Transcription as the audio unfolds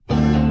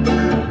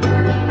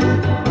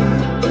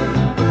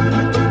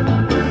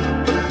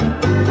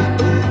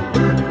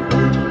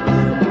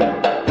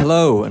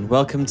Hello and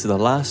welcome to the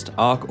last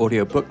ARC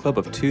Audio Book Club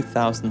of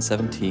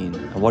 2017.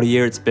 And what a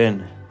year it's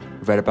been.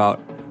 We've read about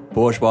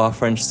bourgeois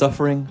French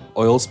suffering,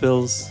 oil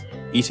spills,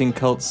 eating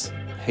cults,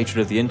 hatred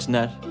of the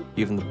internet,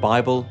 even the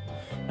Bible,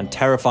 and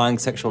terrifying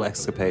sexual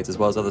escapades, as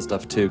well as other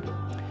stuff too.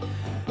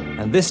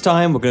 And this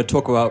time we're going to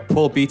talk about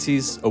Paul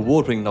Beatty's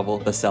award-winning novel,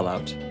 The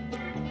Sellout.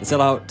 The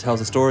Sellout tells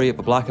the story of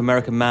a black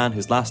American man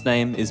whose last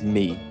name is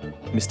Me.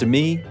 Mr.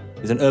 Me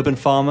is an urban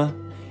farmer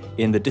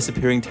in the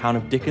disappearing town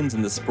of Dickens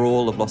in the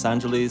sprawl of Los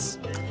Angeles,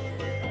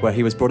 where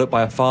he was brought up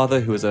by a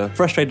father who was a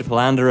frustrated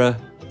philanderer,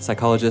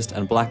 psychologist,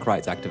 and black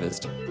rights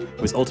activist,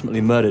 who was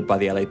ultimately murdered by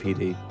the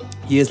LAPD.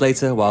 Years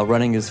later, while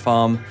running his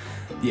farm,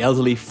 the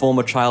elderly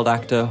former child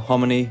actor,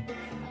 Hominy,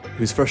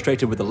 who's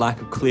frustrated with the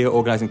lack of clear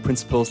organizing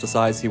principles,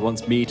 decides he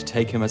wants Me to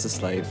take him as a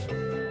slave.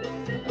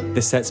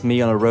 This sets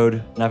Me on a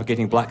road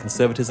navigating black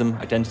conservatism,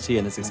 identity,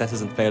 and the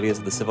successes and failures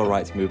of the civil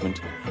rights movement,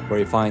 where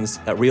he finds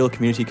that real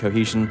community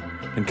cohesion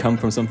can come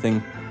from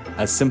something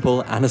as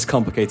simple and as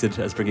complicated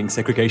as bringing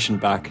segregation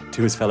back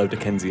to his fellow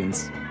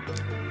Dickensians.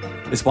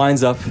 This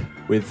winds up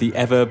with the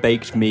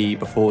ever-baked Me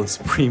before the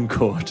Supreme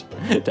Court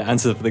to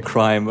answer for the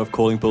crime of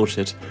calling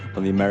bullshit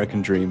on the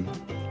American dream.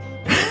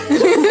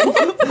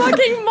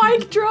 Fucking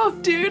mic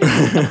drop, dude.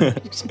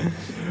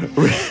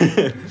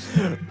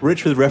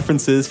 Rich with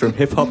references from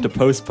hip-hop to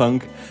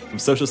post-punk, from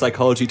social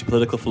psychology to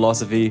political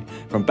philosophy,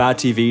 from bad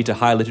TV to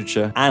high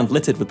literature, and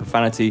littered with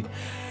profanity,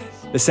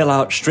 The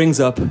Sellout strings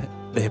up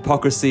the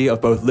hypocrisy of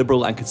both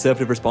liberal and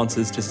conservative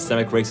responses to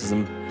systemic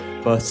racism,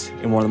 but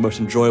in one of the most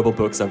enjoyable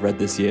books I've read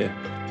this year.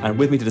 And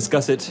with me to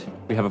discuss it,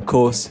 we have, of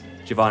course,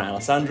 Giovanna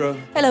Alessandro.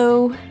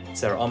 Hello.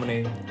 Sarah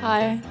Omni.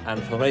 Hi.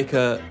 And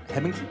Ulrika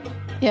Hemmington.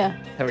 Yeah.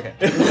 Okay.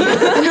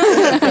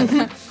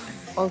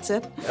 All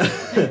set.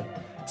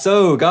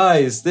 So,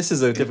 guys, this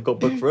is a difficult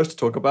book for us to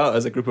talk about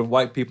as a group of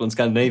white people in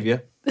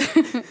Scandinavia.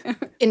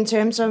 In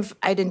terms of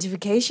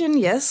identification,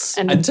 yes.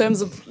 And in terms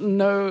of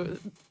no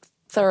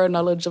thorough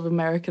knowledge of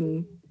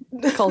American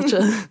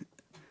culture.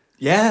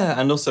 Yeah,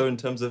 and also in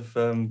terms of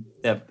feeling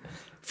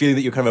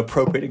that you're kind of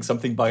appropriating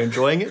something by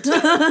enjoying it.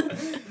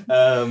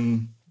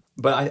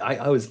 But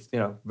I was,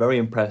 very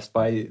impressed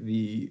by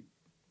the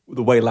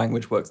way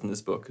language works in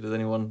this book. Does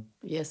anyone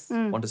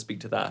want to speak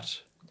to that?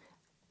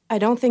 I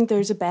don't think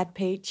there's a bad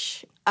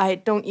page. I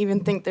don't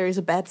even think there is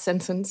a bad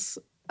sentence.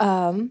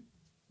 The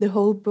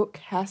whole book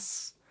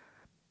has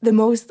the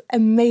most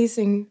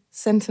amazing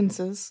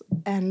sentences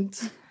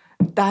and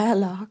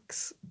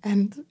dialogues,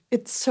 and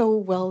it's so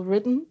well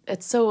written.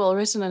 It's so well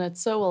written and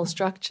it's so well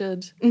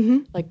structured. Mm-hmm.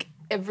 Like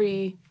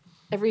every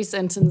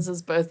sentence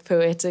is both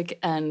poetic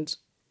and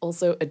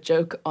also a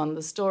joke on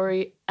the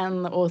story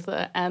and the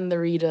author and the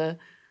reader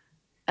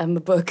and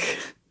the book.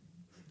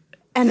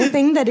 And the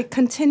thing that it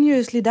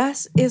continuously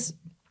does is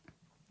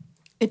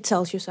it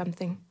tells you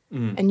something.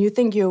 And you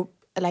think you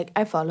like,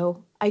 I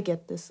follow, I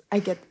get this,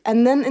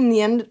 and then in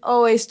the end it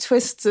always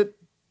twists it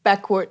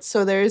backwards,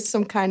 so there is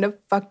some kind of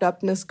fucked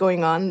upness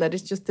going on that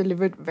is just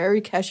delivered very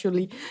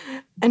casually,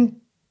 and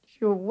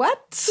you're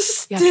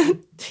what? Yeah.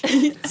 did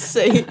he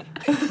say?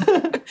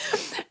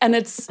 And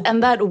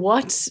that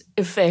what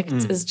effect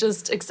is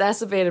just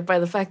exacerbated by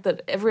the fact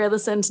that every other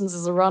sentence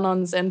is a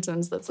run-on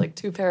sentence that's like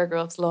 2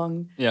 paragraphs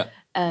long. Yeah.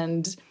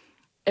 And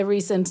every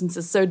sentence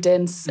is so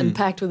dense and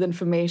packed with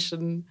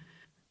information.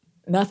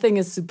 Nothing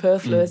is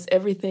superfluous.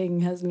 Everything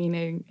has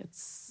meaning.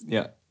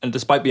 And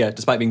despite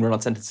being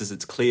run-on sentences,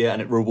 it's clear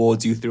and it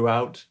rewards you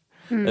throughout.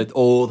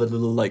 All the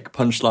little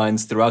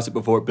punchlines throughout it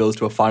before it builds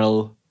to a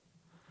final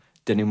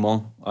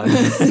denouement.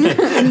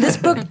 In this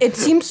book, it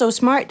seems so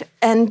smart,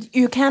 and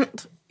you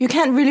can't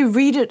really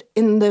read it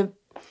in the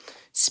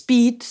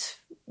speed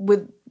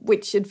with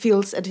which it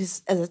feels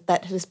as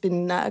that has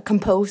been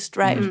composed,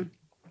 right?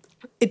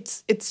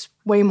 It's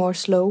way more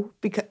slow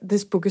because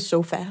this book is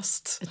so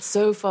fast. It's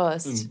so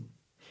fast.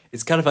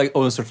 It's kind of like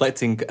almost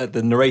reflecting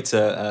the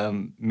narrator,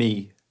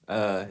 Me,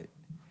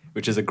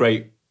 which is a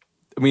great...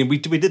 I mean, we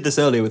did this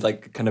earlier with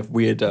kind of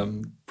weird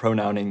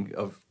pronouncing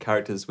of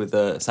characters with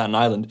Staten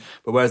Island,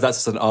 but whereas that's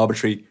just an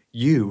arbitrary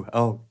you.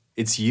 Oh,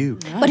 it's you.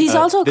 Yeah. But he's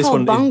also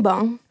called Bong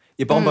Bong.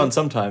 Yeah, Bong Bong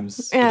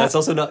sometimes. Yeah. But that's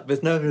also not...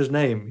 There's no his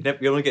name.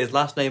 You only get his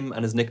last name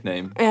and his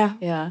nickname. Yeah.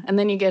 Yeah, and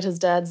then you get his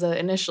dad's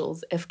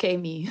initials,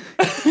 FK Me.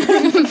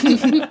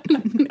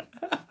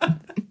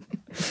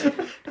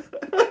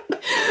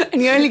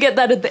 And you only get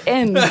that at the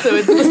end, so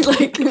it's just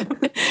like,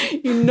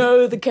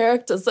 the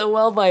character so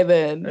well by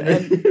then.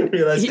 And You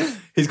realise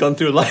he's gone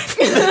through life.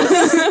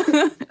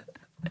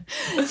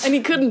 And he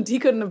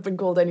couldn't have been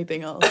called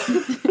anything else.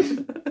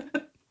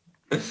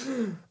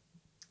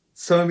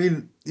 So, I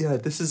mean, yeah,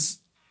 this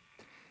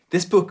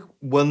book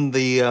won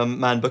the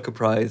Man Booker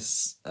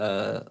Prize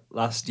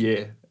last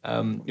year.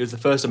 It was the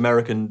first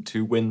American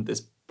to win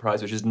this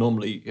prize, which is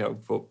normally,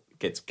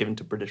 gets given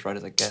to British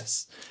writers, I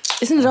guess.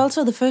 Isn't it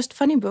also the first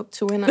funny book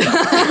to win it?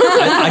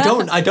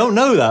 I don't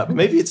know that.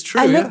 Maybe it's true.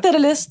 I looked at a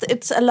list.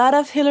 It's a lot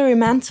of Hilary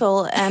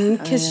Mantel and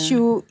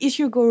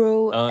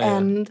Ishiguro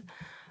and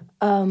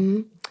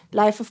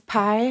Life of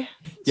Pi.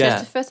 So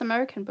it's the first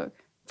American book.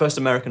 First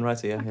American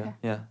writer,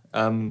 yeah.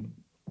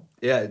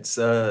 it's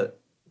and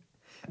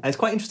it's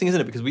quite interesting,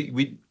 isn't it? Because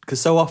because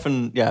so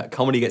often,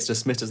 comedy gets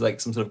dismissed as like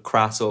some sort of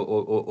crass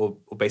or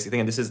basic thing,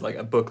 and this is like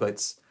a book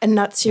that's and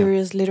not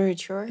serious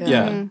literature.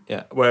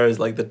 Yeah. Whereas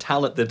like the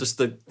talent,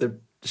 the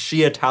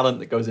sheer talent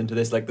that goes into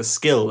this, like the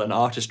skill and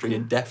artistry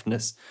and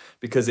deftness,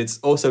 because it's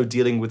also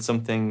dealing with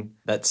something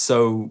that's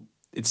so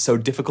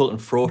difficult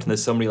and fraught, and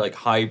there's so many like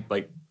high,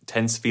 like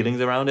tense feelings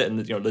around it, and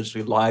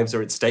literally lives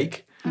are at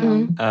stake.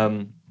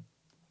 And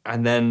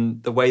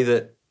then the way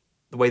that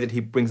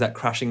he brings that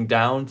crashing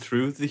down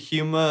through the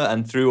humor,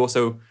 and through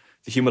also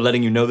the humor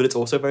letting you know that it's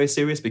also very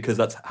serious, because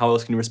that's how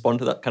else can you respond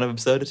to that kind of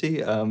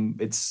absurdity.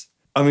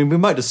 We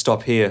might just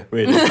stop here,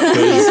 really,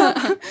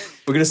 because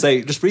we're going to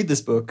say, just read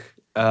this book.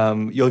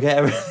 You'll get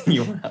everything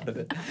you want out of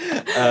it.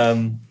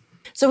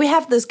 So we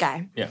have this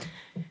guy. Yeah.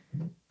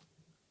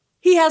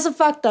 He has a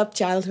fucked up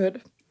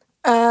childhood.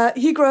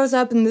 He grows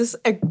up in this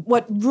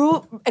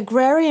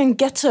agrarian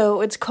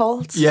ghetto. It's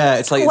called. Yeah,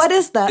 it's like what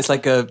is that? It's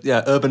like a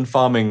urban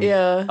farming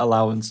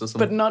allowance or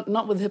something. But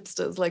not with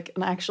hipsters. Like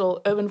an actual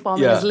urban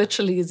farming as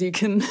literally as you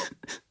can.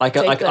 like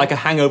a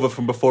hangover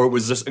from before it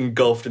was just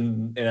engulfed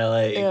in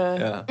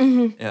LA.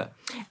 Yeah.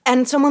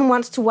 And someone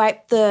wants to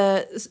wipe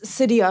the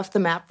city off the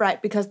map, right?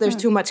 Because there's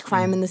too much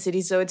crime in the city,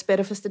 so it's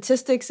better for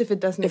statistics if it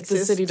doesn't exist. If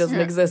the city doesn't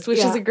exist, which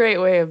is a great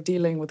way of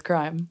dealing with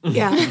crime.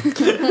 Yeah.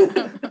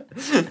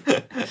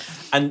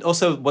 And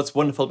also, what's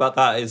wonderful about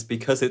that is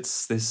because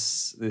it's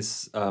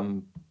this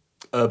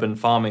urban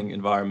farming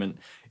environment,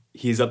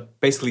 he's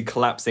basically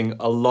collapsing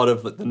a lot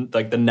of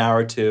the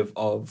narrative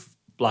of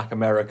Black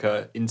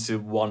America into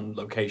one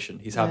location.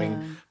 He's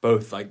having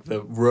both like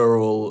the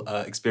rural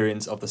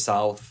experience of the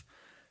South,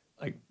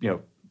 like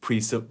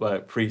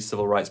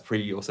pre-civil rights,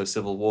 also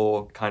Civil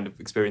War kind of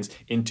experience,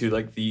 into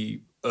like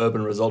the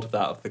urban result of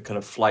that, of the kind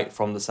of flight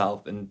from the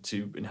South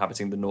into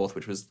inhabiting the North,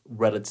 which was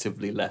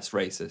relatively less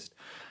racist.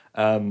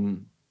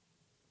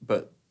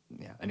 But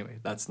yeah, anyway,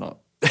 that's not.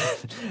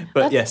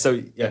 But that's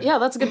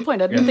that's a good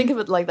point. I didn't think of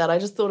it like that. I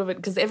just thought of it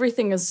because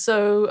everything is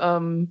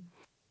so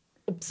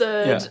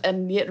absurd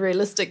and yet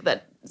realistic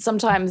that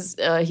sometimes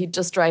he'd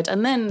just write,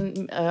 and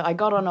then I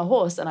got on a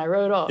horse and I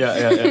rode off.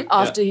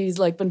 After he's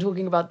like been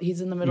talking about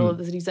he's in the middle of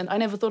the city center. I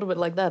never thought of it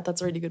like that.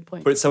 That's a really good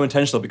point. But it's so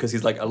intentional because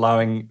he's like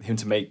allowing him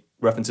to make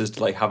references to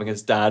like having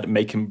his dad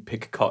make him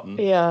pick cotton.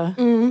 Yeah.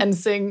 And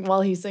sing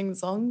while he sings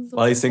songs.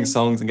 While he sings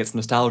songs and gets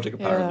nostalgic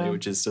apparently,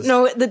 which is just...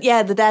 No, the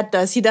dad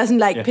does. He doesn't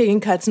like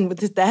picking cotton with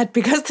his dad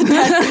because the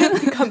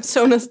dad becomes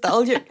so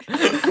nostalgic.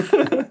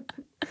 And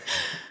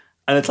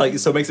it's like,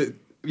 so it makes it,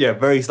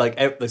 very like,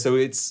 so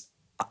it's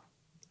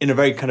in a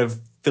very kind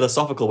of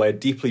philosophical way, a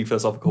deeply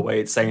philosophical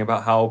way, it's saying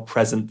about how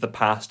present the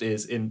past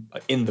is in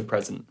the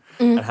present,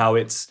 and how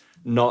it's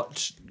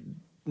not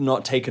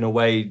taken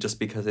away just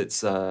because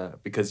it's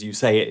because you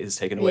say it is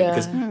taken away,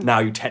 because now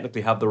you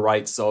technically have the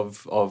rights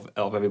of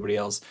everybody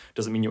else.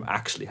 Doesn't mean you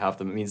actually have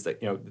them. It means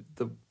that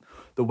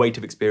the weight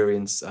of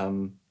experience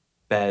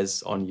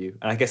bears on you,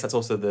 and I guess that's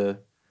also the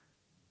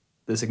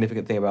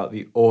significant thing about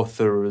the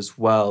author as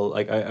well.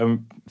 Like I've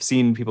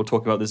seen people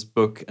talking about this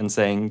book and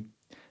saying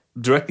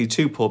directly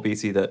to Paul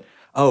Beatty that,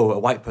 a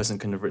white person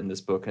couldn't have written this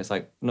book, and it's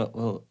like, no,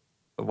 well,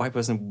 a white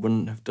person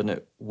wouldn't have done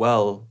it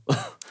well.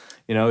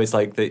 It's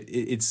like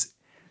it's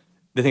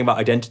the thing about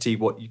identity.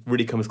 What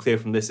really comes clear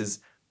from this is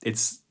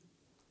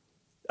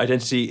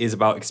identity is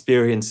about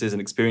experiences,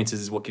 and experiences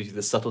is what gives you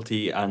the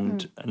subtlety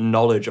and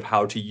knowledge of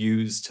how to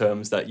use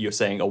terms that you're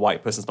saying a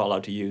white person's not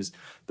allowed to use.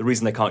 The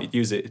reason they can't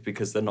use it is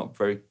because they're not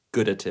very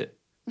good at it,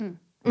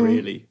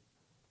 really,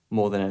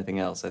 more than anything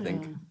else, I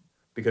think.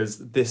 Because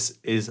this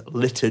is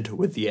littered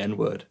with the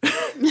N-word.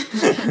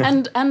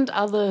 and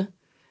other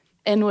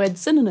N-word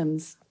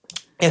synonyms.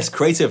 Yes,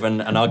 creative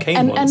and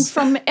arcane ones. And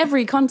from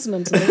every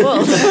continent in the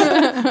world.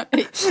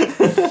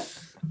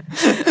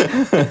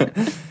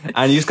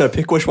 And you just got to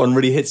pick which one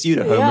really hits you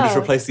to home and just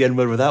replace the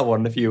N-word with that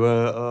one if you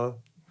are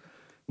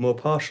more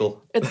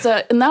partial. It's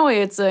in that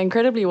way, it's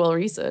incredibly well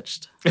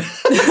researched.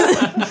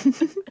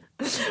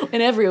 In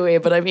every way,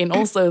 but I mean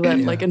also that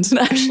like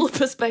international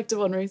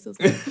perspective on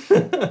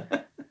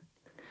racism.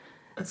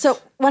 So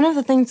one of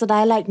the things that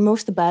I like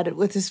most about it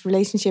with his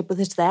relationship with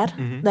his dad,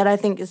 that I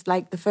think is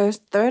like the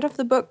first third of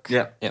the book.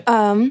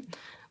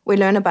 We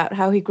learn about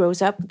how he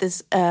grows up with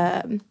this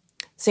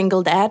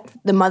single dad.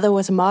 The mother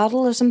was a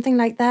model or something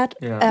like that.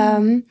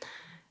 The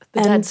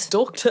dad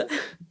stalked her.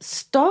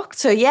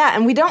 Stalked her, yeah.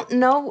 And we don't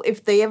know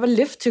if they ever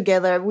lived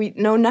together. We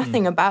know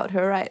nothing about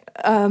her, right?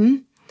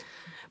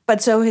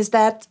 But so his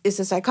dad is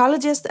a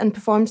psychologist and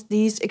performs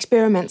these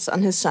experiments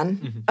on his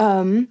son.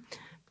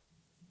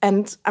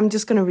 And I'm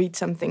just going to read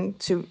something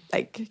to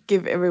like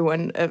give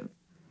everyone a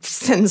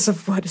sense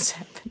of what is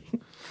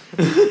happening.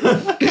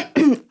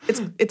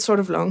 It's sort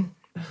of long.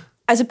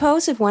 I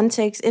suppose if one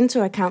takes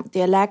into account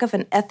the lack of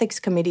an ethics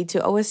committee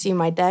to oversee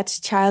my dad's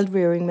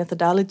child-rearing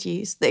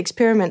methodologies, the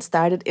experiment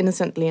started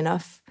innocently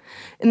enough.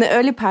 In the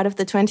early part of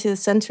the 20th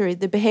century,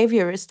 the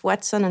behaviorist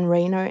Watson and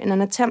Rayner, in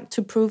an attempt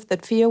to prove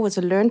that fear was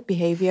a learned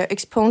behavior,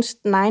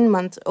 exposed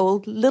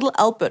 9-month-old little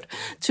Albert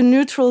to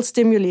neutral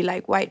stimuli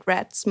like white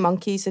rats,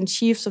 monkeys, and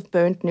sheaves of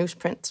burnt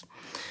newsprint.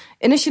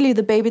 Initially,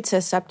 the baby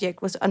test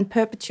subject was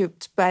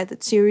unperturbed by the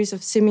series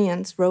of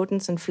simians,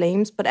 rodents, and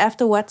flames, but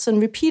after Watson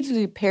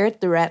repeatedly paired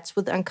the rats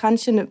with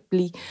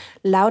unconscionably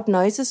loud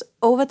noises,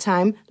 over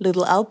time,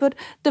 little Albert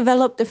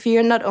developed a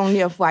fear not only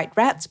of white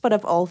rats, but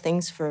of all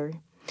things furry.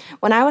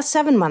 When I was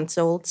 7 months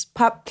old,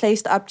 Pop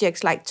placed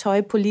objects like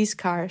toy police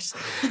cars,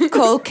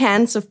 cold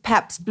cans of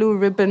Pabst Blue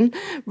Ribbon,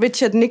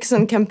 Richard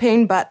Nixon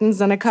campaign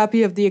buttons, and a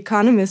copy of The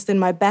Economist in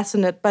my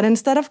bassinet. But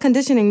instead of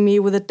conditioning me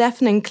with a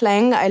deafening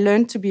clang, I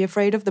learned to be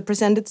afraid of the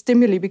presented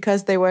stimuli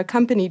because they were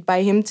accompanied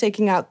by him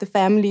taking out the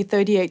family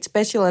 .38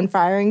 special and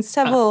firing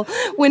several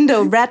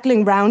window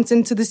rattling rounds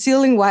into the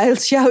ceiling while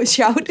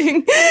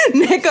shouting,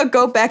 "Nigger,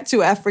 go back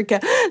to Africa,"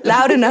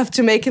 loud enough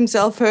to make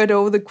himself heard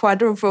over the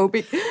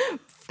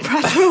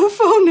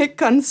quadrophonic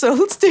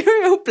console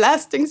stereo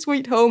blasting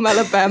Sweet Home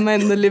Alabama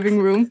in the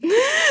living room.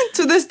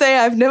 To this day,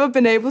 I've never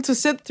been able to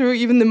sit through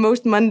even the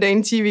most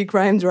mundane TV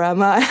crime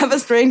drama. I have a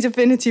strange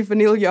affinity for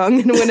Neil Young,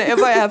 and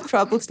whenever I have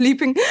trouble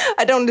sleeping,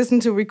 I don't listen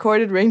to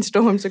recorded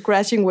rainstorms or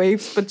crashing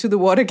waves, but to the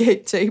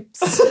Watergate tapes.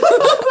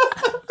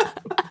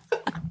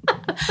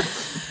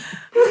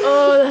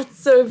 Oh, that's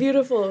so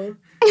beautiful.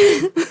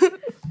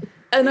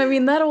 And I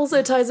mean, that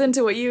also ties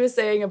into what you were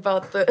saying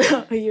about the...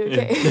 Are you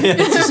okay? Yeah,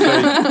 it's just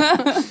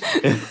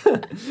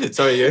great.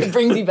 Sorry, you. It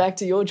brings you back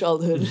to your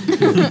childhood.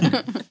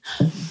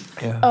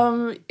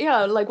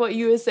 Yeah. Like what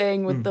you were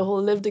saying with the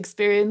whole lived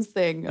experience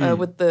thing,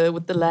 with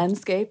the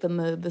landscape and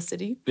the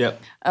city. Yeah.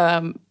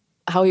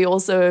 How he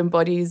also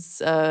embodies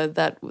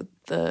that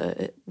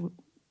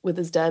with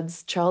his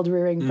dad's child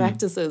rearing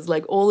practices,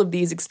 like all of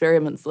these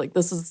experiments. Like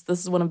this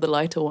is one of the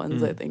lighter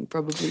ones, I think,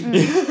 probably.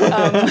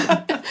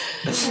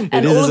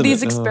 And all of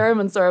these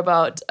experiments are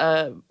about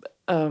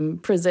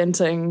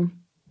presenting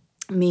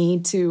me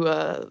to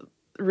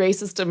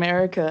racist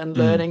America and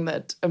learning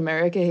that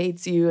America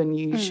hates you and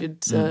you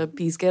should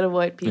be scared of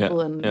white people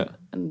and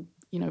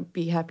you know,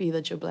 be happy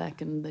that you're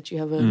black and that you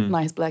have a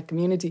nice black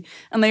community.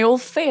 And they all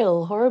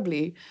fail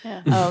horribly.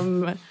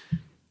 Yeah.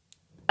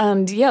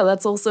 And yeah,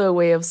 that's also a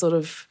way of sort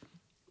of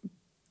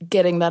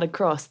getting that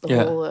across, the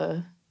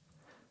whole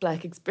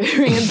black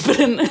experience,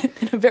 but in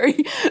a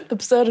very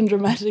absurd and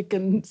dramatic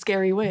and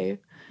scary way.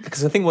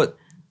 Because I think what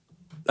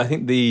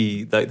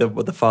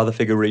the father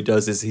figure really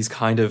does is he's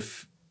kind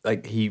of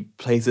like, he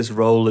plays this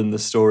role in the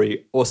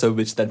story, also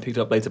which then picked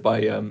up later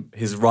by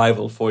his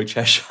rival Foy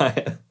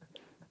Cheshire,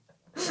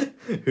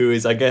 who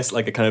is, I guess,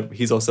 like a kind of,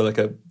 he's also like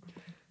a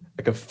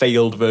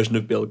failed version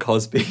of Bill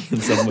Cosby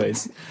in some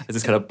ways, as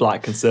this kind of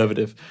black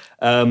conservative.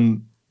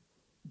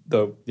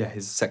 Though, yeah,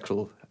 his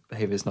sexual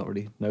behavior is not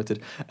really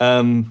noted.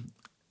 And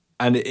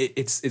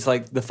it's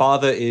like the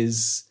father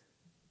is,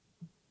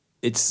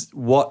 it's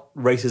what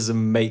racism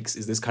makes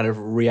is this kind of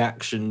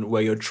reaction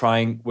where you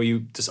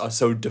just are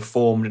so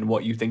deformed in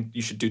what you think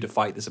you should do to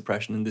fight this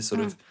oppression and this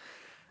sort of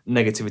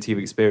negativity you've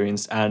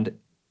experienced. And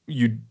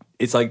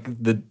it's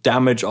like the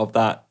damage of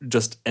that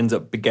just ends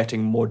up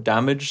begetting more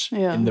damage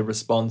in the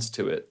response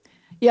to it.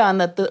 Yeah,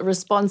 and that the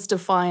response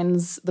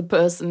defines the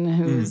person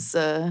who's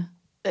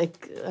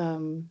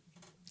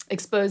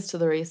exposed to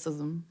the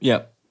racism.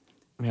 Yeah.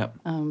 Yeah.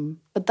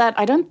 But that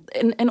I don't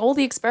in all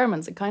the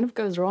experiments it kind of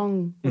goes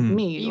wrong with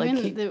me. Even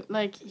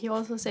he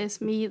also says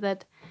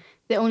that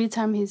the only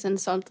time he's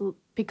insulted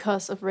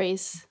because of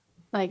race,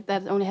 like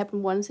that only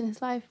happened once in his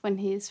life when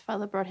his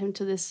father brought him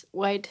to this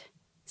white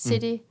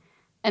city.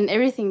 And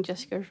everything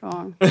just goes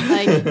wrong.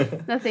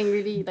 Like nothing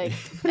really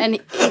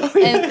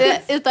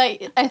it's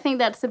like I think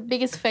that's the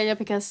biggest failure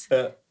because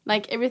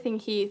like everything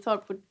he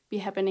thought would be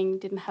happening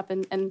didn't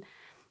happen, and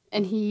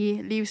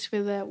he leaves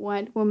with a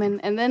white woman,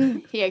 and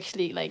then he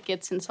actually like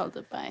gets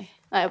insulted by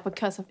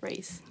because of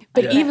race.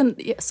 But even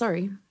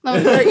even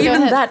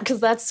that, because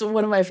that's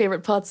one of my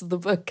favorite parts of the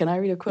book. Can I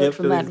read a quote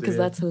from that because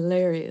that's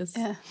hilarious?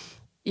 Yeah.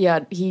 Yeah,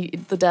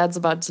 the dad's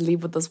about to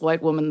leave with this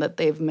white woman that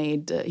they've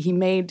made. He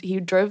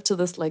drove to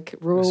this like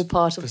rural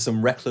part of... For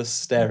some reckless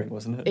staring,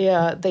 wasn't it?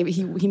 Yeah,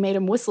 he made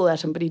him whistle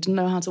at him, but he didn't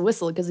know how to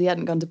whistle because he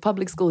hadn't gone to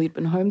public school. He'd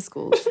been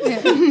homeschooled.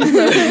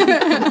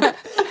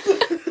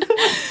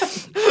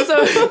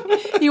 So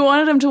he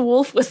wanted him to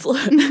wolf whistle,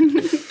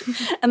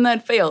 and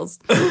that fails.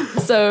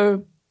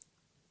 So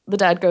the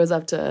dad goes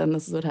up to her, and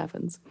this is what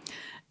happens.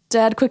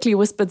 Dad quickly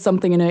whispered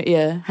something in her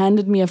ear,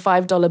 handed me a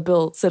 $5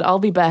 bill, said, "I'll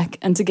be back,"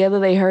 and together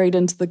they hurried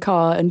into the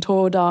car and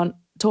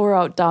tore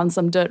out down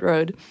some dirt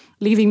road,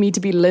 leaving me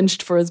to be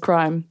lynched for his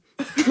crime.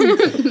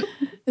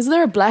 Is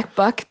there a black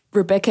buck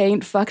Rebecca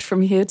ain't fucked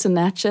from here to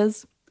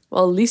Natchez?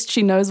 Well, at least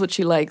she knows what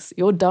she likes.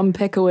 Your dumb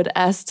peckerwood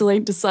ass still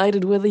ain't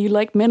decided whether you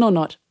like men or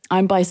not.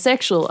 I'm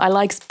bisexual. I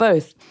likes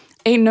both.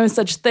 Ain't no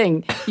such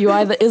thing. You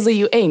either is or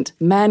you ain't.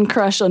 Man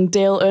crush on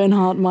Dale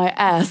Earnhardt my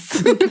ass.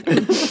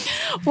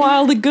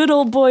 While the good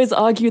old boys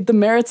argued the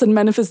merits and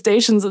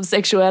manifestations of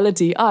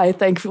sexuality, I,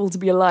 thankful to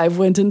be alive,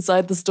 went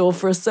inside the store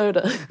for a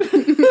soda.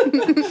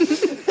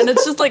 And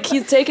it's just like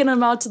he's taken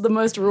him out to the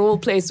most rural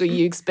place where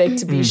you expect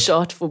to be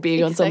shot for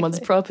being on someone's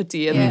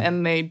property,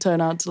 and they turn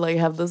out to like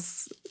have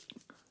this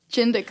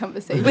gender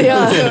conversation.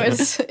 Yeah.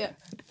 So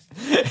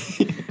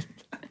it's,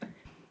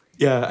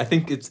 Yeah, I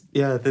think it's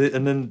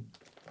and then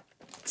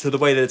so the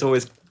way that it's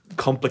always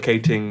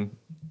complicating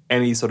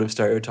any sort of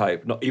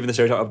stereotype, not even the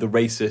stereotype of the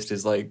racist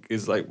is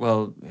like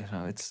well,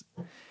 it's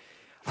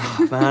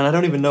man, I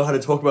don't even know how to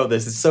talk about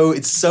this.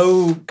 It's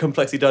so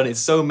complexly done.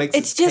 It's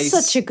just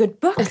such a good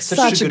book. It's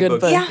such a good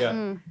book.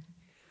 Yeah.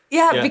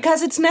 Yeah,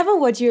 because it's never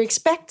what you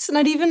expect.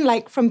 Not even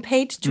like from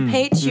page to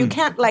page. You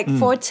can't like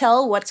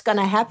foretell what's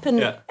gonna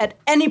happen at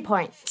any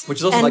point. Which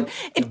is also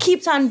it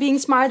keeps on being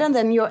smarter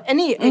than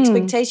any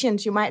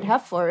expectations you might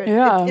have for it.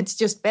 Yeah. It's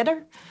just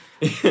better.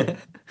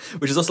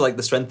 Which is also like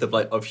the strength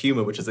of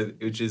humor, which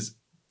is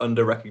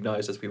under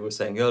recognized, as we were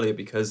saying earlier,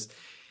 because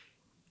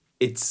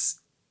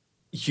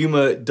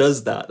humor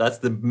does that. That's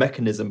the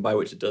mechanism by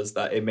which it does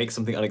that. It makes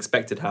something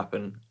unexpected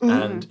happen.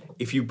 And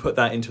if you put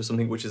that into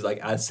something which is like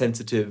as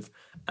sensitive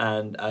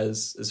and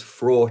as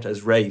fraught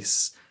as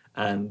race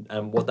and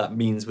what that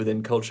means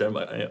within culture and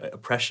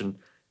oppression,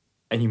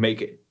 and you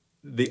make it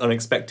the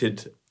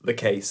unexpected the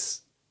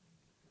case,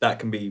 that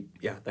can be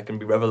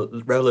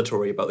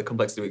revelatory about the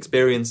complexity of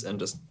experience and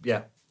just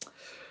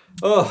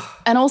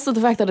and also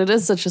the fact that it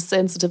is such a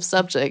sensitive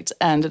subject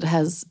and it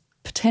has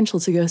potential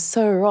to go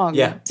so wrong.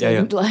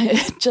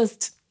 Like,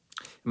 just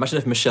imagine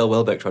if Michelle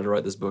Houellebecq tried to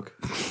write this book.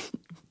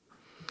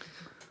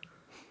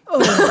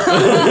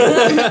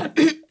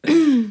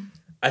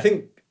 I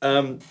think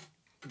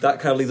that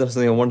kind of leads on to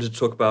something I wanted to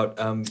talk about.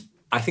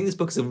 I think this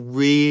book is a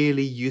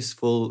really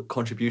useful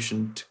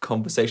contribution to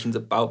conversations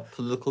about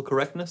political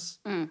correctness.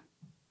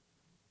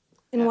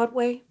 In what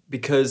way?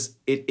 Because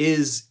it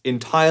is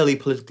entirely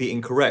politically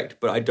incorrect,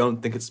 but I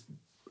don't think it's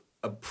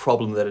a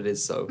problem that it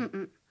is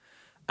so.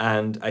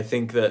 And I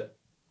think that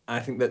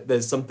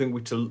there's something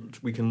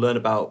we can learn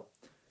about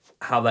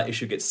how that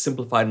issue gets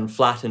simplified and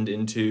flattened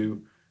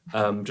into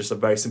just a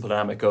very simple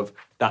dynamic of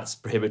that's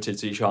prohibited,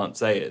 so you shan't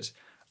say it.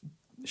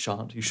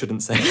 You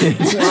shouldn't say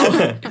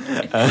it.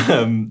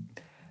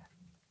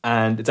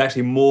 And it's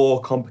actually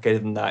more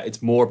complicated than that.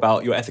 It's more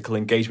about your ethical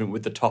engagement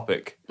with the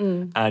topic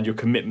and your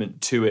commitment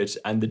to it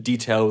and the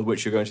detail with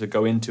which you're going to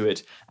go into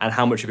it and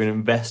how much you're going to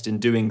invest in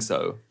doing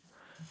so.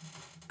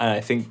 And I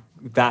think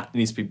that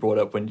needs to be brought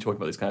up when you're talking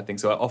about this kind of thing.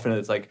 So often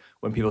it's like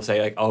when people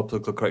say like, oh,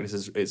 political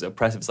correctness is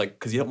oppressive, it's like,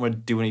 because you don't want to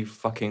do any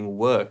fucking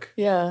work.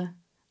 Yeah.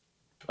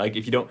 Like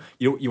if you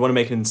want to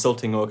make an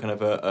insulting or kind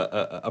of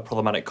a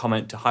problematic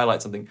comment to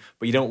highlight something,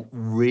 but you don't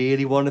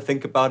really want to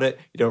think about it.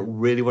 You don't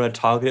really want to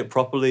target it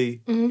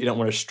properly. You don't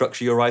want to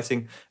structure your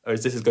writing.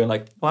 Whereas this is going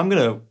like, well, I'm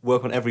going to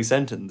work on every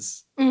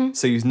sentence.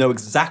 So you know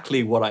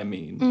exactly what I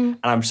mean. And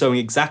I'm showing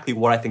exactly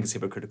what I think is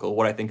hypocritical,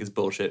 what I think is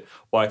bullshit,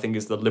 what I think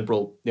is the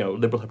liberal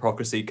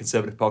hypocrisy,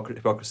 conservative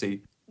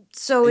hypocrisy.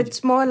 So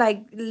it's more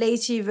like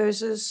lazy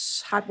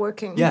versus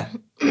hardworking. Yeah.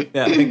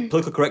 I think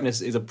political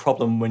correctness is a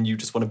problem when you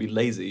just want to be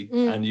lazy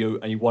and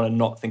you want to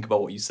not think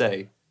about what you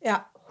say.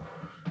 Yeah.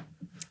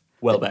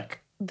 Houellebecq.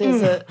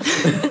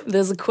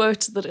 There's a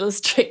quote that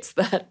illustrates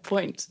that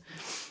point.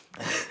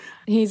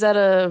 He's at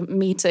a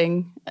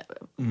meeting,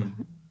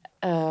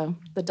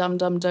 the Dum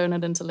Dum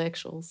Donut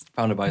Intellectuals.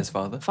 Founded by his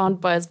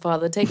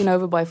father. Taken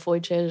over by Foy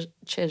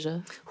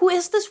Chesher. Who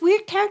is this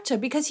weird character?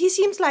 Because he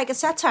seems like a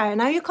satire.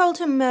 Now you called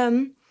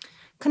him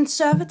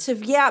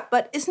conservative,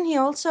 but isn't he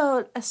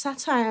also a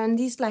satire on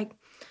these like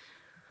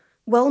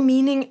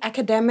well-meaning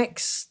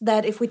academics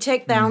that if we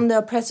take down the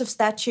oppressive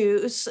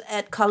statues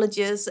at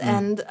colleges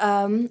and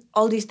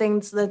all these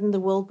things, then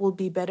the world will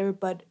be better.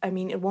 But I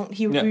mean, it won't.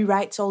 He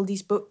rewrites all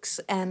these books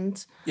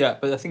and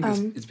but I think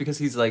it's because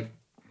he's like.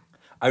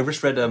 I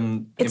just read.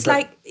 It's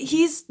like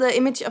he's the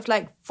image of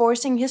like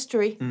forcing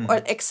history or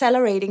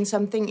accelerating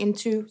something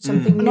into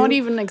something new. Not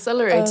even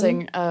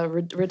accelerating,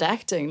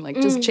 redacting,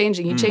 like just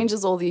changing. He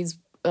changes all these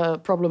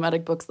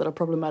problematic books that are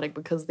problematic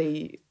because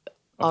they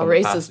are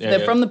racist.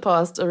 They're from the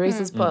past, a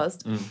racist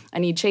past,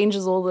 and he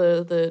changes all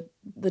the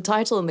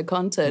title and the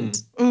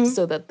content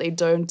so that they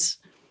don't.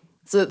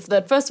 So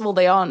that first of all,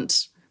 they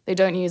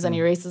don't use any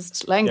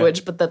racist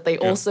language, but that they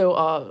also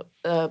are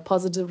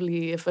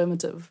positively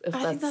affirmative.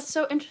 I think that's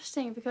so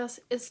interesting because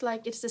it's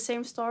like it's the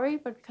same story,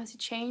 but because he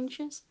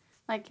changes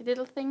like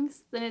little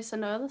things, then it's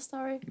another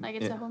story. Like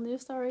it's a whole new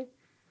story.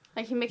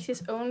 Like he makes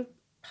his own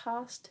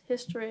past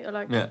history, or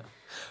like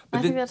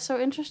I think that's so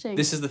interesting.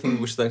 This is the thing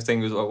which I'm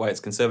saying is why it's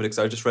conservative. Because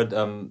I just read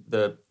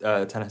the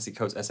Ta-Nehisi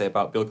Coates essay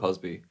about Bill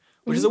Cosby,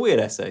 which is a weird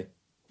essay,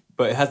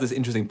 but it has this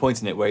interesting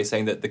point in it where he's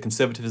saying that the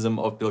conservatism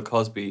of Bill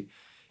Cosby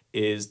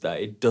is that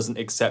it doesn't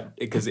accept,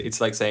 because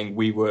it's like saying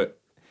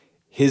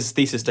his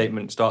thesis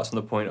statement starts from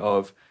the point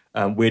of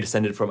we're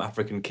descended from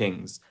African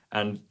kings,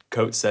 and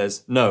Coates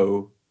says,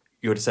 no,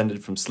 you're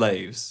descended from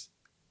slaves.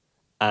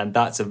 And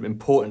that's an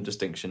important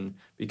distinction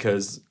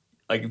because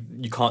like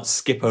you can't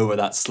skip over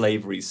that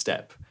slavery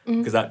step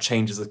because that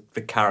changes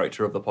the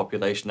character of the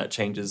population, that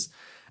changes,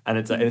 and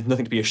it's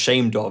nothing to be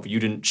ashamed of. You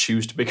didn't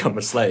choose to become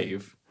a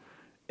slave.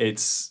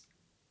 It's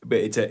but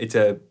it's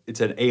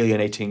an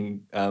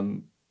alienating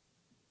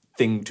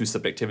thing to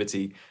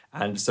subjectivity.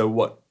 And so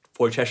what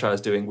Floyd Cheshire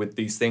is doing with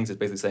these things is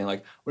basically saying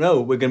like, well,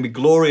 no, we're going to be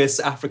glorious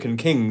African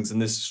kings in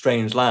this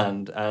strange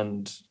land,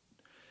 and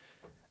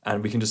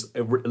we can just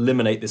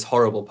eliminate this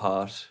horrible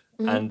part.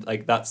 And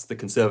like that's the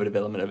conservative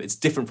element of it. It's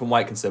different from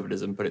white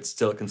conservatism, but it's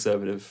still a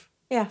conservative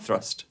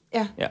thrust.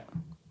 Yeah. You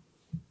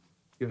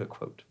have a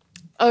quote.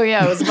 Oh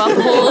yeah, it was about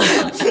the whole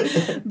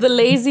the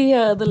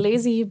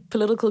lazy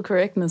political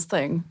correctness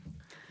thing.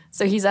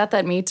 So he's at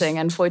that meeting,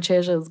 and Floyd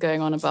Cheshire is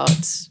going on about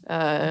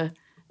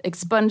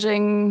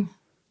expunging,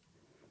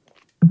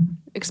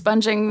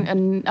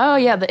 and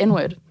the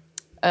N-word.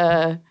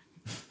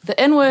 The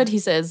N-word, he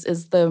says,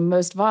 is the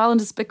most vile and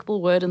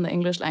despicable word in the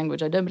English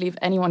language. I don't believe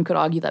anyone could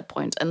argue that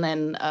point. And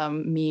then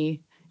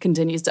me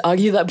continues to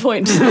argue that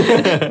point.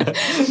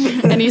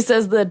 And he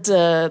says that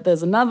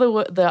there's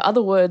there are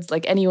other words,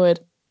 like any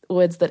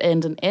words that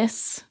end in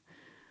S.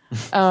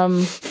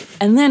 And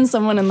then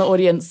someone in the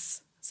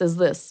audience says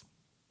this.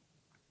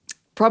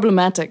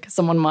 Problematic,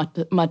 someone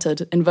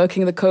muttered,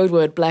 invoking the code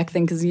word black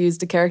thinkers use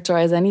to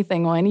characterize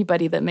anything or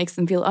anybody that makes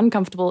them feel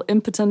uncomfortable,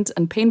 impotent,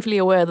 and painfully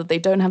aware that they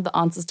don't have the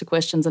answers to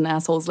questions and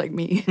assholes like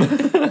me.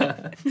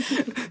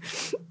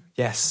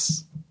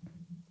 Yes.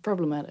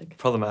 Problematic.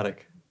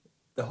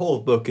 The whole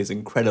book is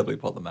incredibly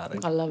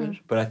problematic. I love it.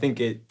 But I think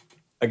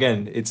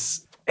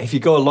it's if you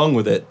go along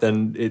with it,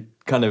 then it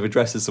kind of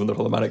addresses some of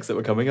the problematics that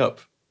were coming up.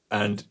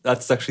 And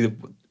that's actually,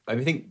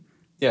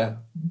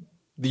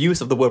 the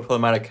use of the word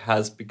problematic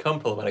has become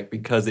problematic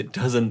because it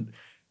doesn't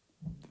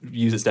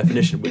use its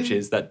definition, which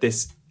is that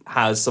this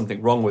has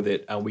something wrong with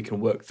it and we can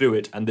work through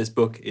it. And this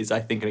book is, I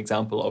think, an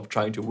example of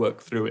trying to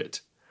work through it.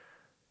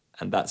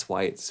 And that's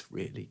why it's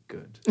really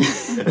good.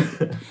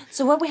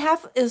 So what we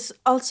have is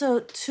also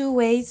two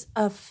ways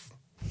of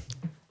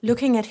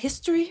looking at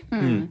history.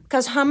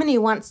 Because Hominy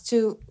wants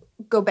to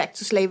go back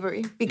to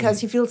slavery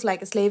because he feels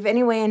like a slave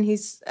anyway, and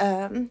he's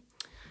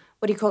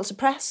what he calls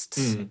oppressed.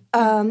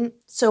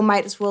 So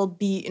might as well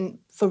be in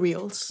for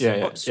reals,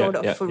 sort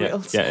of for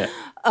reals.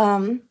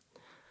 And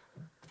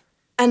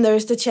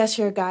there's the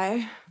Cheshire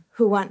guy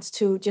who wants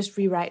to just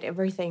rewrite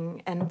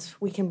everything, and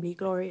we can be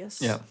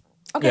glorious. Yeah.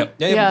 Okay.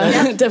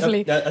 Yeah,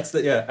 definitely.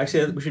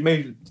 Actually, we should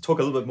maybe talk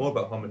a little bit more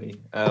about Hominy,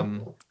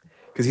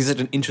 because he's such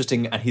an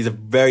interesting and he's a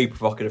very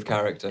provocative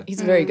character.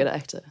 He's a very good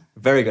actor.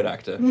 Very good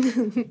actor.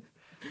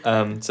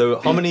 So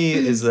Hominy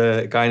is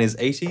a guy in his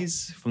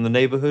 80s from the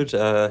neighborhood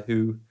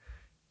who,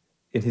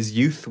 in his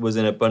youth, was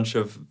in a bunch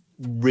of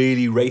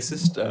really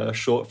racist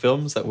short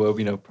films that were,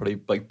 probably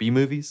like B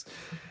movies.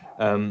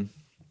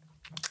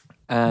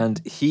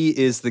 And he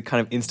is the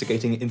kind of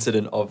instigating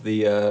incident of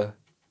the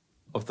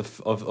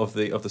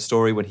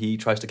story when he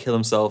tries to kill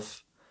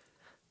himself,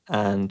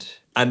 and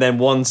then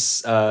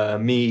once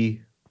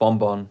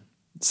Bonbon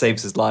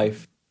saves his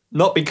life,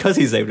 not because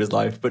he saved his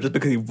life, but just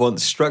because he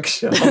wants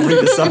structure.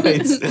 Hominy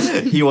decides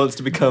he wants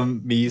to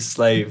become Me's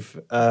slave,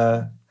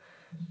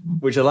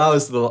 which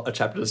allows a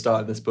chapter to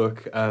start in this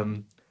book.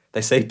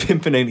 They say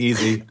pimping ain't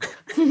easy,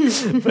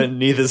 but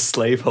neither's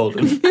slave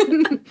holding.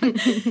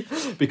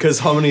 Because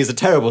Hominy is a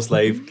terrible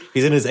slave.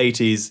 He's in his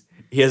 80s.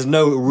 He has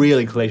no real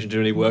inclination to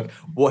do any work.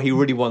 What he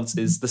really wants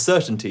is the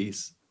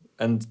certainties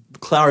and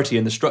clarity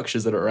in the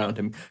structures that are around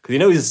him. Because he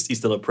knows he's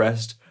still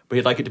oppressed, but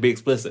he'd like it to be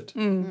explicit.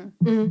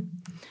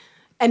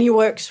 And he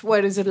works,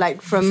 what is it,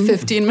 like from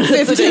 15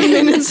 minutes a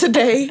day. minutes a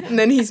day, and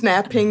then he's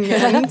napping,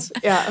 and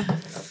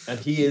And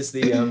he is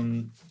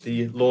the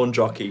lawn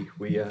jockey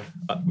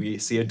we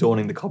see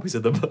adorning the copies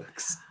of the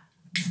books.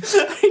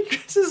 He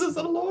dresses as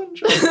a lawn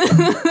jockey.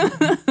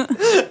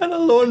 And a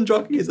lawn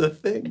jockey is a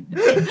thing.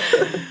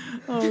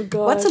 Oh,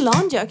 God. What's a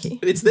lawn jockey?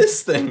 It's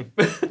this thing.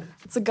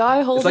 It's a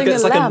guy holding a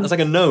lamp. It's like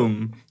a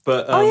gnome,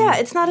 but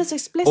it's not as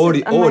explicit on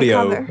my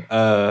audio.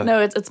 cover. No,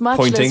 it's much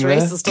less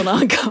racist on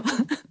our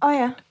cover. Oh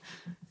yeah,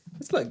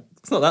 it's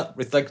not that.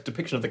 It's like a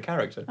depiction of the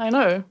character. I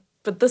know,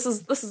 but this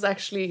is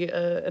actually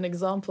an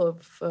example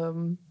of.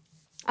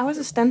 I was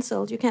a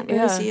stenciled. You can't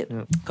really see it.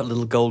 Yeah. Got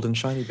little golden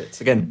shiny bits.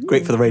 Again,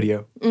 great for the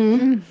radio.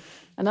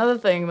 Another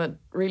thing that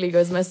really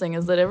goes missing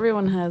is that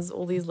everyone has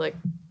all these like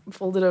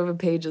folded over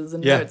pages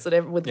and notes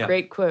with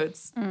great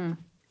quotes.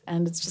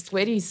 And it's just,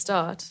 where do you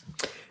start?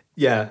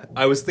 Yeah,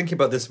 I was thinking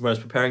about this when I was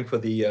preparing for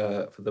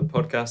the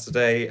podcast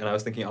today, and I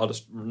was thinking I'll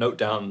just note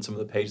down some of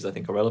the pages I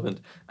think are relevant.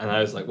 And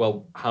I was like,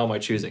 well, how am I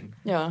choosing?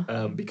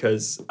 Yeah.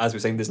 Because as we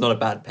were saying, there's not a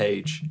bad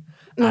page.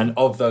 And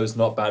of those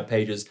not bad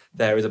pages,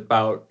 there is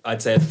about,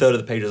 I'd say, a third of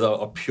the pages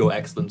are pure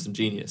excellence and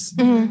genius.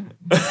 And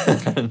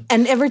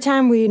every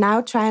time we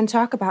now try and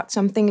talk about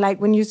something, like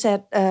when you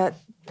said,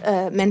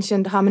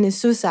 mentioned Hominy's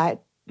suicide,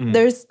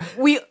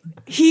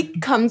 he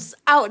comes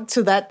out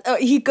to that,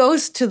 he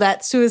goes to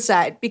that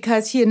suicide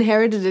because he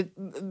inherited a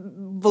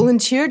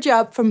volunteer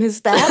job from his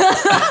dad.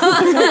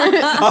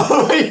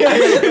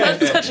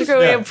 That's such a good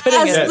way of putting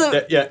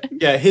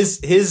it.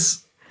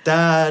 His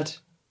dad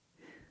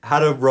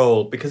had a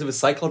role because of his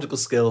psychological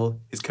skill,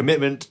 his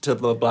commitment to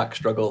the black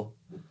struggle.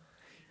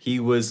 He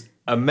was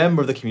a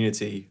member of the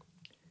community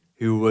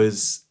who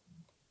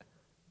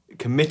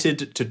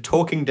committed to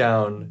talking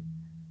down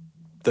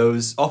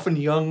those often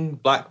young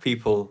black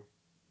people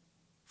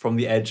from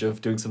the edge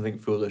of doing something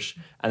foolish.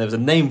 And there was a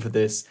name for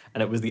this,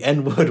 and it was the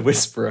N-word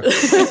whisperer.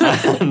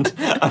 And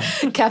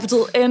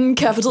capital N,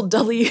 capital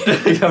W.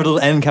 capital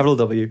N, capital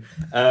W.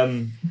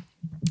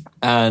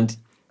 And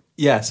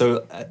yeah,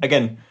 so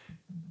again,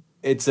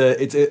 it's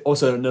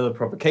also another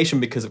provocation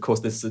because, of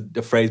course, this is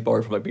a phrase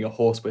borrowed from like being a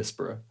horse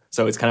whisperer.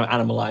 So it's kind of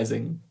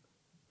animalizing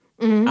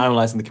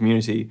the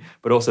community,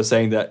 but also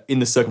saying that in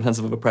the circumstance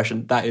of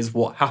oppression, that is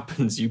what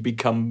happens. You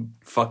become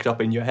fucked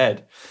up in your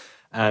head.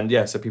 And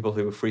yeah, so people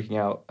who were freaking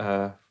out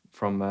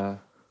from,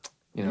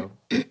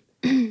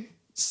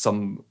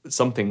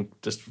 something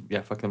just,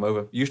 fucking them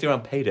over. Usually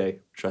around payday,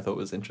 which I thought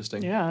was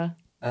interesting. Yeah.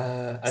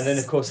 And then,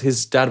 of course,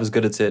 his dad was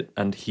good at it,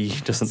 and he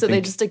doesn't So think...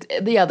 they just,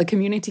 the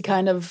community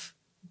kind of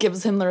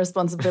gives him the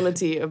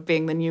responsibility of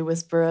being the new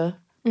whisperer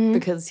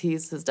because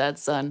he's his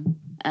dad's son.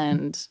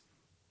 And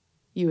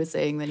you were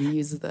saying that he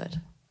uses that.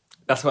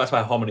 That's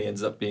why hominy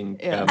ends up being...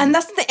 and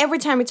that's every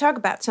time we talk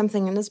about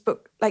something in this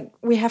book, like,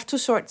 we have to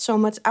sort so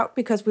much out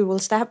because we will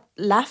stop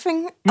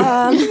laughing.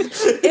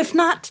 If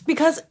not,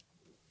 because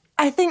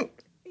I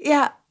think,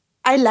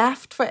 I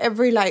laughed for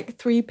every,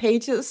 3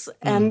 pages,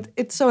 and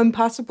it's so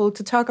impossible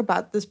to talk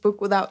about this book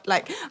without,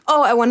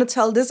 I want to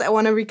tell this, I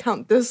want to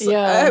recount this.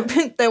 Yeah.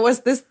 There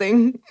was this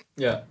thing.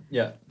 Yeah.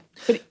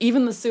 But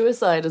even the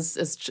suicide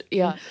is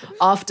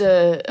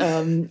after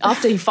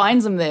he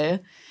finds him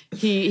there,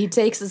 he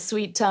takes his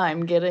sweet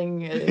time getting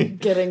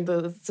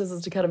the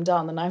scissors to cut him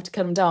down, the knife to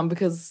cut him down,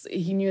 because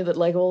he knew that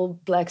all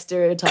black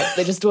stereotypes,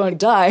 they just won't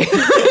die.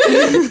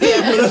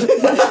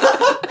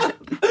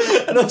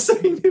 And also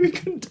he knew he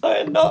couldn't die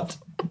and not.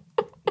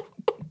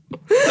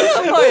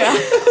 Oh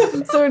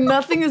yeah. So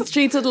nothing is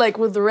treated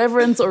with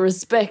reverence or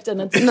respect,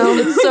 and it's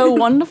so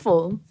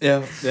wonderful.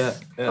 Yeah.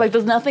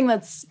 There's nothing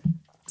that's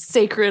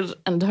sacred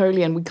and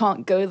holy, and we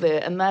can't go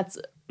there, and that's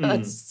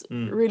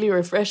really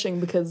refreshing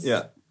because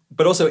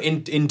but also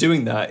in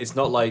doing that, it's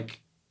not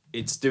like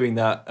it's doing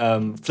that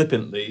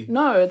flippantly.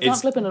 No, it's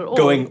not flippant at all.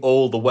 Going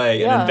all the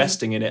way and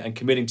investing in it and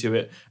committing to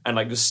it, and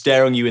just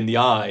staring you in the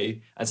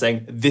eye and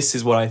saying, this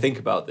is what I think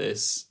about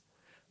this,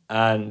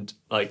 and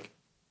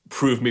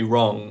prove me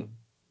wrong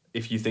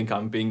if you think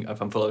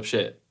if I'm full of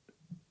shit.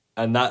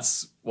 And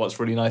that's what's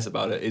really nice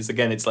about it, is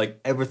again, it's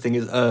everything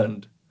is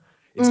earned.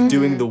 It's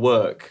doing the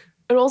work.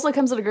 It also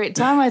comes at a great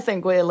time, I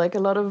think, where a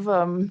lot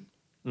of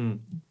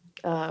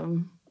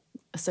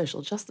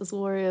social justice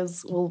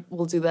warriors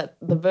will do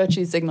the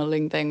virtue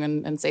signaling thing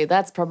and say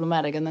that's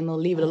problematic, and then they'll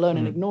leave it alone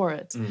and ignore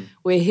it.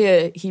 Where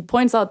here, he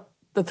points out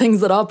the things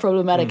that are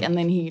problematic, and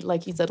then he,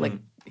 like you said,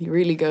 he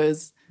really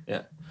goes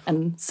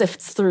and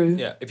sifts through.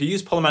 Yeah, if you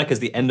use problematic as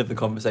the end of the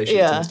conversation,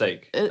 it's a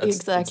mistake.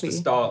 Exactly. It's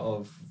the start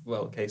of,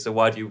 okay, so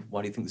why do you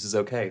think this is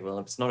okay? Well,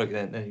 if it's not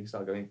okay, then you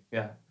start going,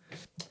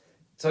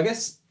 So I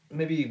guess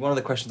maybe one of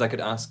the questions I could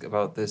ask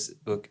about this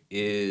book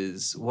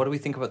is, what do we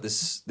think about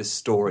this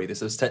story?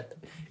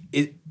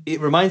 It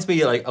reminds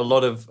me a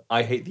lot of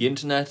I Hate the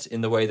Internet,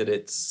 in the way that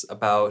it's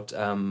about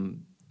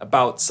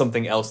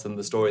something else than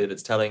the story that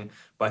it's telling.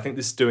 But I think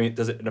this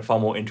does it in a far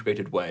more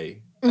integrated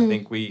way. I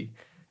think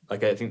I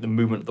think the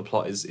movement of the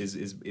plot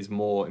is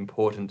more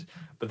important.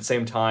 But at the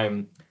same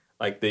time,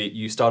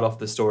 you start off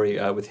the story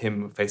with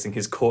him facing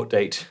his court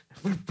date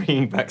for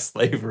bringing back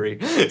slavery.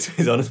 So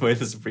he's on his way to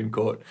the Supreme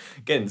Court,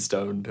 getting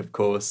stoned, of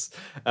course.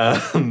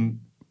 And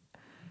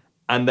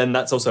then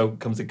that's also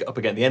comes up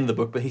again at the end of the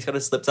book, but he kind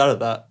of slips out of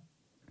that.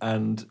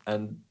 And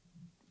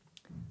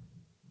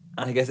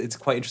I guess it's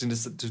quite interesting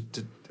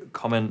to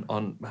comment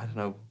on, I don't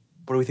know,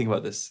 what do we think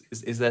about this?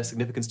 Is there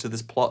significance to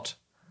this plot?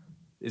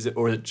 Is it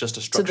just a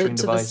structuring device?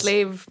 To the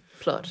slave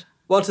plot.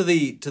 Well, to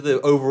the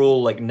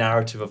overall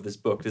narrative of this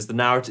book, is the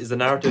narrative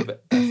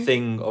a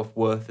thing of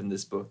worth in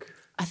this book?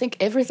 I think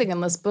everything in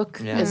this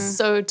book is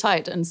so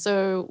tight and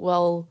so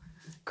well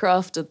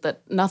crafted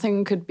that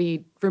nothing could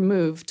be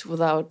removed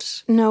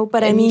without. No,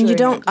 but I mean, you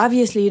don't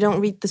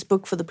read this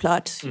book for the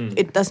plot.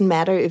 It doesn't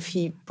matter if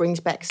he brings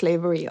back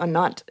slavery or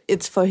not.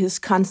 It's for his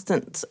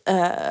constant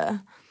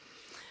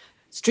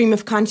stream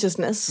of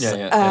consciousness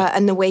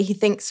and the way he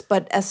thinks.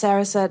 But as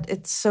Sarah said,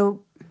 it's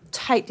so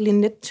tightly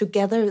knit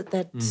together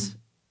that.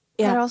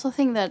 I also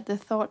think that the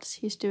thoughts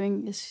he's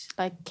doing is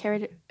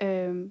carried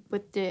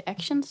with the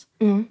actions.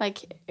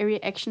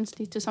 Every actions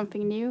lead to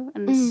something new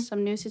and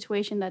some new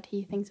situation that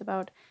he thinks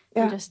about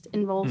and just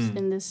involves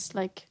in this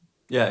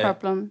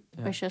problem,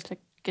 which just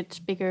gets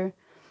bigger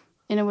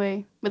in a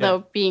way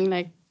without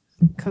being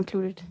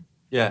concluded.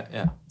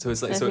 So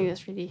it's I think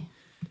that's really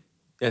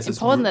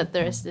important that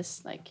there is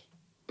this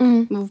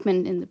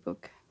movement in the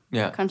book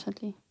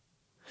constantly,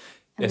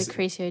 and the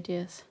crazy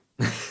ideas.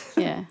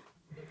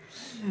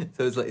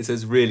 So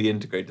it's really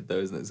integrated though,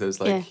 isn't it? So it's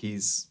he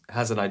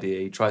has an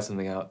idea, he tries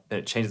something out, then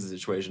it changes the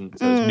situation,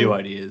 so there's new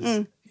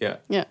ideas.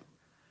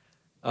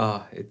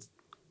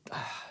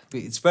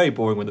 It's very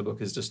boring when the book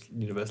is just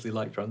universally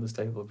liked around this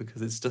table,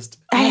 because it's just...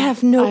 I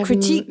have no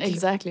critique.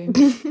 Exactly.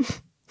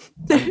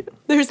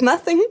 There's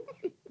nothing.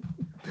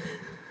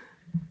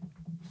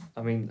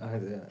 I mean,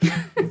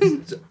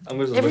 I'm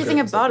just everything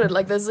about it.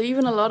 Like, there's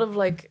even a lot of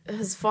like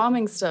his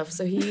farming stuff.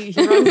 So he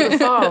runs the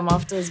farm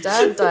after his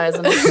dad dies,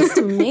 and it's just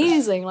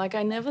amazing. Like,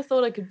 I never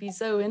thought I could be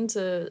so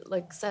into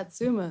like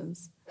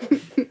satsumas.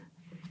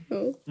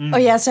 Oh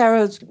yeah,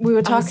 Sarah, we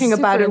were talking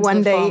about it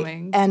one day,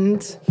 farming.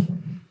 and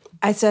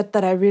I said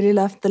that I really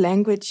loved the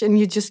language, and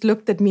you just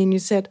looked at me and you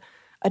said,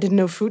 I didn't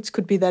know fruits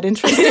could be that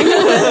interesting.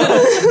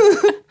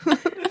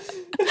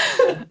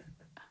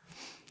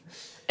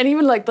 And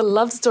even like the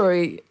love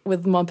story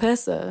with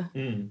Montpesa,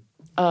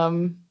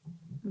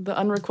 the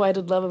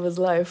unrequited love of his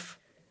life,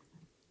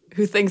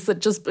 who thinks that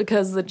just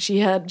because that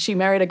she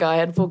married a guy,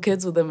 had 4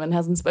 kids with him, and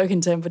hasn't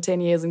spoken to him for 10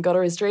 years and got a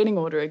restraining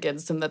order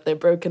against him, that they're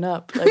broken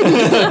up. Like,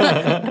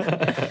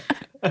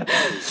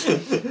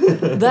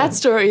 that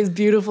story is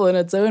beautiful in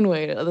its own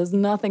way. There's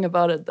nothing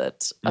about it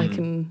that I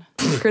can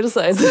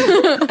criticize.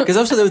 Because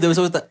also there was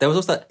also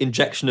that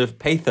injection of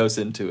pathos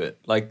into it,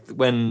 like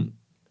when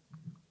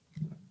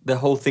the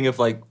whole thing of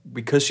like,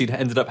 because she'd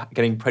ended up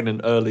getting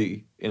pregnant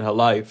early in her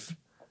life,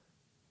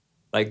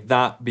 like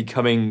that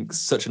becoming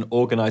such an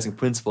organizing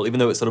principle, even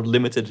though it sort of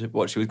limited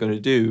what she was going to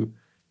do,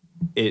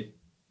 it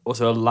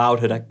also allowed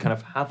her to kind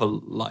of have a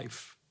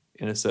life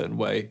in a certain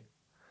way.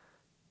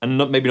 And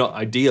maybe not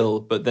ideal,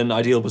 but then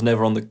ideal was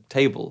never on the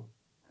table.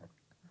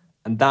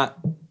 And that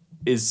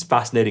is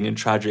fascinating and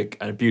tragic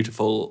and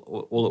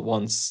beautiful all at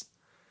once.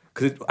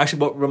 Because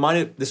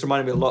actually this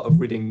reminded me a lot of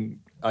reading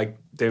like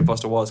David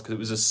Foster Wallace, because it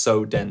was just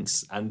so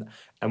dense, and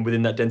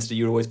within that density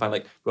you'd always find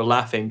like you're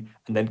laughing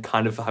and then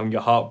kind of having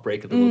your heart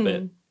break a little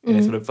bit in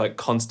a sort of like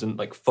constant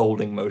like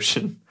folding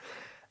motion.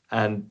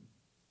 And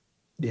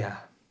yeah,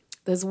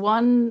 there's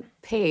one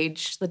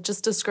page that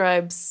just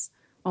describes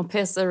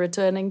Montpesa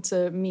returning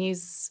to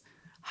Mies'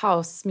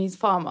 house, Mies'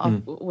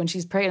 farm, when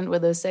she's pregnant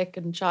with her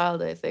second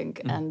child, I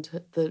think, and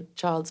the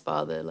child's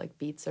father like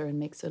beats her and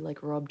makes her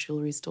like rob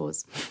jewelry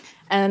stores.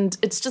 And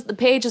it's just, the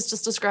page is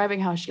just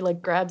describing how she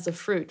like grabs a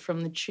fruit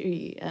from the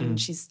tree, and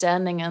she's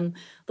standing, and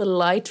the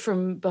light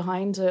from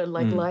behind her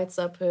like lights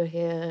up her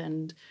hair,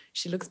 and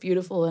she looks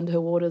beautiful, and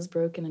her water's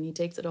broken, and he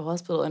takes her to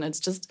hospital. And it's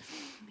just,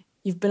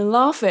 you've been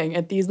laughing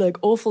at these like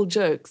awful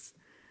jokes,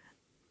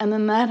 and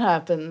then that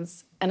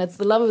happens, and it's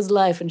the love of his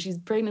life, and she's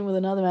pregnant with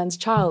another man's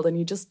child, and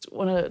you just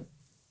want to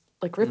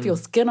like rip your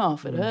skin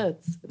off. It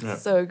hurts.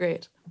 It's so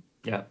great.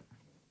 Yeah.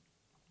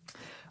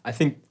 I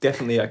think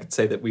definitely I could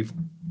say that we've,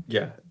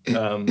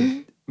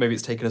 maybe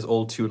it's taken us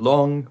all too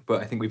long,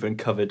 but I think we've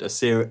uncovered a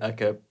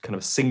kind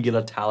of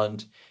singular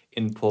talent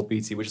in Paul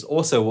Beatty, which is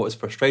also what was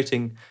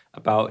frustrating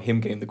about him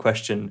getting the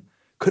question,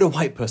 could a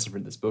white person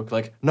read this book?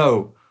 Like,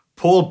 no,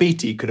 Paul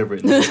Beatty could have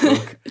written this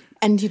book.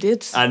 And you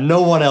did. And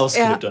no one else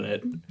could have done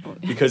it,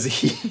 because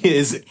he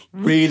is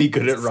really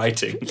good at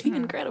writing.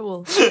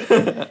 Incredible.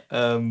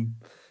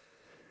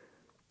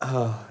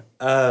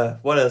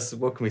 What else?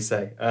 What can we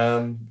say?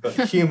 We've got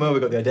the humour, we've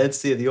got the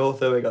identity of the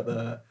author, we've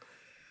got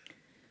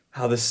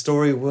how the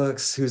story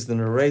works, who's the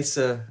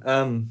narrator.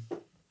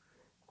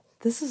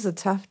 This is a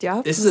tough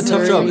job. This is a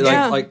tough job.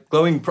 Like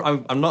glowing.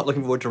 I'm not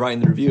looking forward to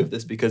writing the review of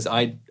this, because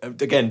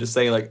again, just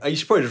saying like, you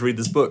should probably just read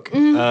this book.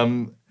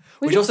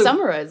 We can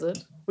summarize it.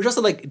 Which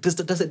also like does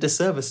it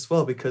disservice as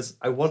well, because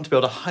I want to be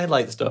able to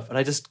highlight stuff and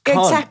I just can't.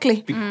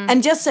 Exactly.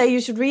 And just say you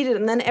should read it,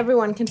 and then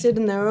everyone can sit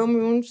in their own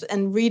rooms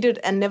and read it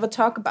and never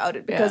talk about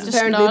it, because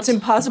apparently it's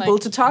impossible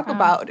to talk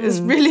about. It's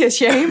really a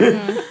shame.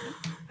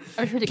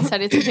 I was really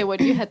excited to hear what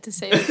you had to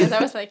say, because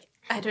I was like,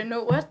 I don't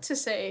know what to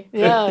say.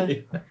 Yeah.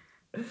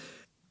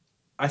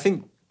 I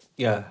think,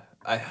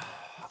 I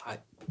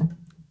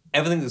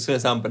everything that's going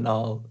to sound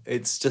banal,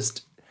 it's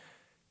just...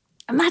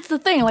 And that's the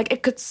thing, like,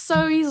 it could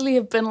so easily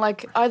have been,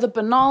 like, either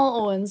banal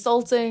or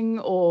insulting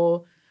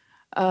or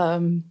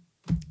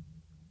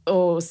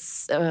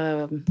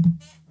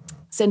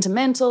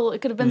sentimental.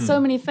 It could have been so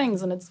many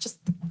things, and it's just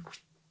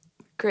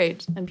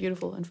great and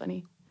beautiful and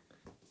funny.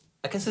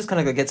 I guess this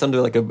kind of gets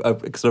under, like,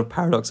 a sort of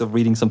paradox of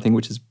reading something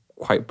which is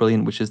quite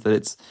brilliant, which is that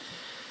it's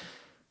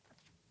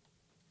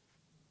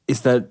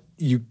that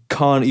you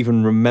can't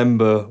even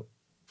remember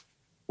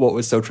what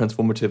was so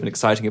transformative and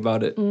exciting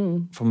about it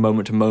from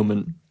moment to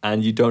moment,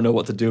 and you don't know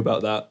what to do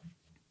about that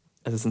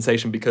as a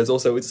sensation, because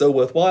also it's so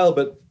worthwhile,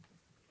 but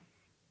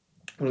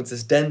when it's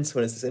this dense,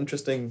 when it's this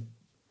interesting,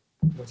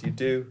 what do you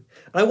do?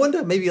 And I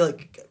wonder, maybe,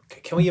 like,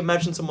 can we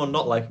imagine someone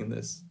not liking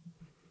this?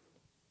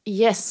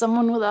 Yes,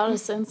 someone without a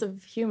sense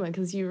of humor,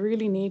 because you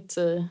really need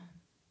to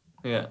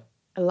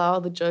allow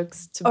the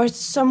jokes to... Or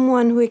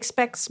someone who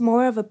expects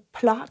more of a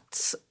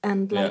plot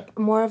and, like,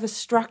 more of a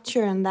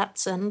structure in that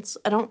sense.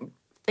 I don't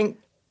think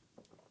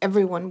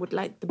everyone would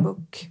like the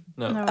book.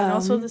 No, and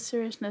also the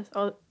seriousness,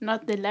 or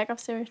not the lack of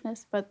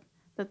seriousness, but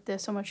that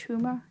there's so much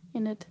humor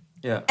in it.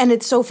 Yeah. And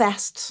it's so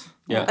fast.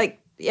 Yeah. Like,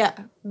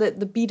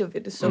 the beat of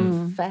it is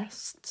so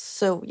fast.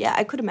 So,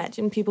 I could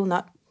imagine people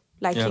not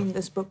liking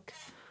this book.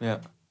 Yeah.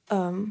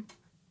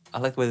 I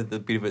like the way that the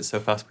beat of it's so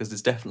fast, because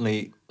it's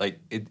definitely, like,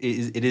 it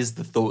is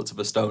the thoughts of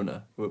a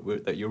stoner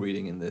that you're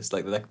reading in this.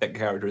 Like, that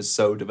character is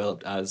so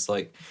developed as,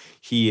 like,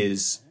 he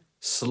is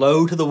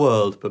slow to the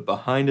world, but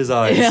behind his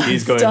eyes, Yeah,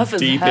 he's going stuff is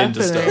deep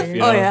into stuff. happening.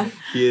 You know? Oh, yeah.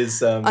 He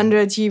is.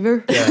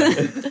 Underachiever.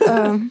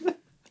 Yeah.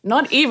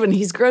 Not even.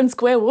 He's grown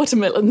square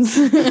watermelons.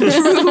 I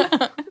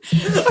forgot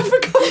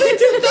they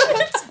did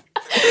that.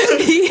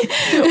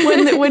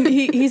 when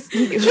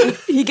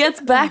he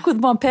gets back with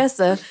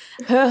Montpessa,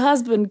 her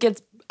husband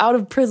gets out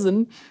of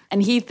prison,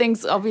 and he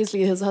thinks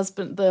obviously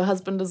the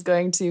husband is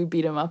going to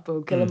beat him up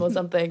or kill him or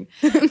something,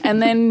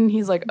 and then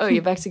he's like, "Oh,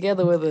 you're back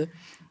together with her."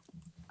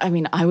 I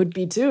mean, I would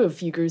be too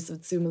if you grew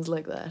Satsumas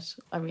like that.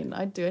 I mean,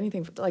 I'd do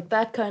anything for like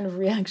that kind of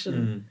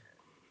reaction.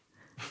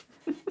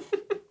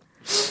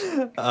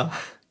 So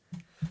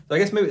I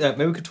guess maybe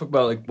we could talk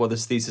about like what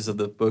this thesis of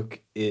the book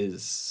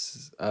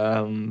is. I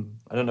don't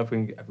know if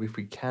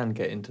we can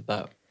get into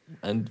that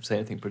and say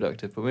anything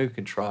productive, but maybe we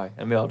can try.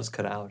 And maybe I'll just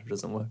cut it out if it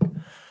doesn't work.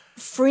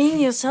 Freeing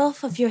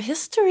yourself of your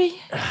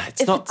history.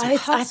 It's not. But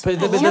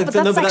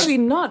that's actually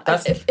not.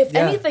 If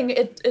anything,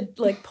 it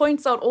like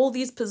points out all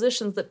these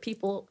positions that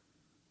people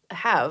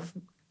have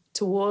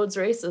towards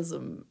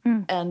racism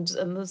and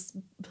this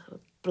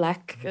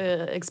black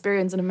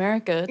experience in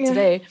America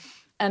today.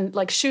 And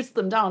like shoots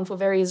them down for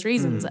various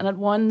reasons. And at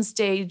one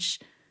stage,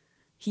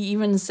 he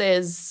even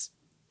says,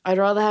 "I'd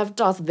rather have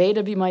Darth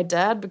Vader be my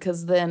dad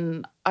because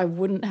then I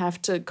wouldn't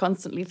have to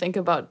constantly think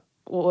about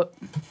what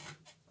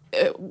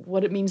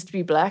it means to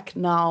be black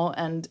now,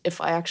 and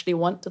if I actually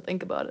want to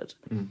think about it."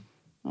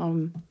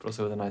 But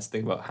also with a nice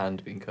thing about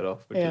hand being cut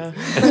off. Which is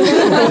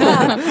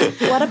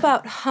What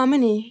about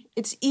Hominy?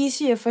 It's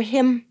easier for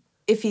him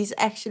if he's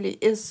actually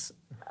is.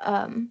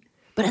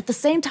 But at the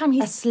same time, a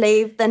he's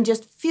slave than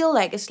just feel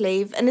like a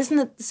slave. And isn't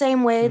it the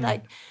same way,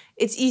 like,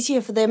 it's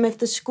easier for them if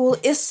the school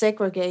is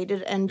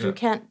segregated and you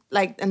can't,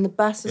 like, and the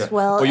bus as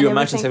well. Or you and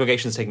imagine everything.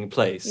 segregation is taking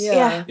place.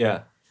 Yeah.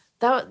 Yeah.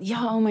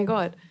 oh my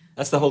God.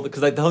 That's the whole,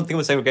 because like, the whole thing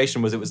with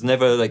segregation was it was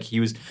never like he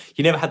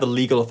never had the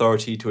legal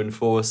authority to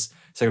enforce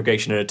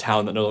segregation in a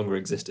town that no longer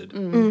existed.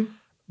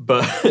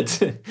 But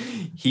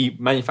he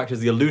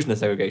manufactures the illusion of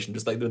segregation,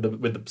 just like with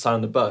the sign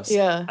on the bus.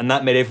 Yeah. And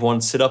that made everyone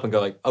sit up and go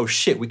like, oh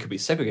shit, we could be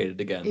segregated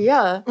again.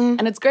 Yeah.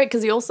 And it's great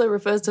because he also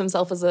refers to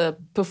himself as a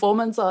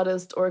performance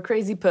artist or a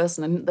crazy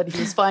person, and that he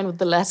was fine with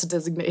the latter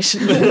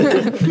designation.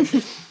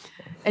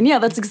 And yeah,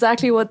 that's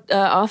exactly what,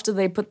 after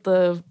they put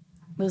the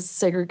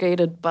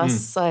segregated bus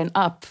sign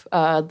up,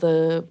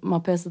 the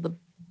Montpessa,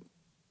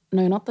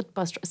 not the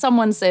bus driver.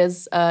 Someone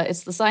says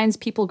it's the signs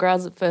people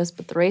grasp at first,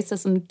 but the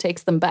racism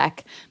takes them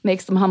back,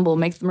 makes them humble,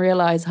 makes them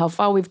realize how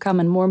far we've come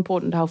and, more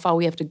important, how far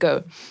we have to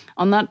go.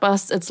 On that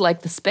bus, it's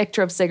like the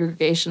specter of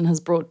segregation has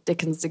brought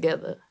Dickens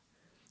together.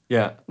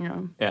 Yeah.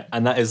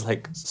 And that is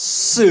like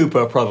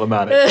super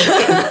problematic.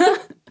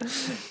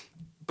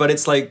 But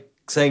it's like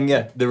saying,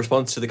 the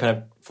response to the kind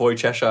of Foy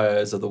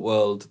Cheshires of the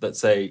world that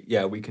say,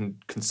 we can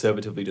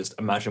conservatively just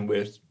imagine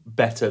we're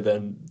better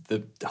than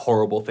the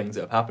horrible things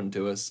that have happened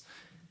to us,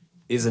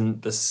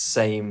 isn't the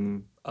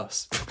same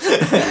us.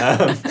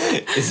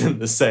 Isn't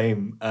the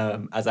same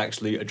as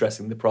actually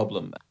addressing the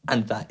problem.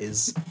 And that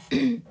is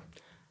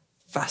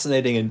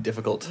fascinating and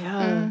difficult.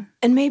 Yeah.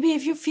 And maybe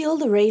if you feel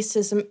the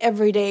racism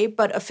every day,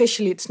 but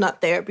officially it's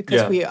not there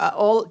because we are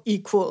all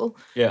equal,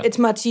 it's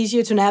much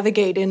easier to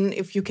navigate in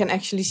if you can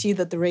actually see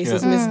that the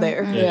racism is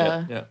there.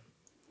 Yeah.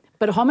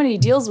 But Hominy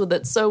deals with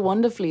it so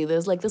wonderfully.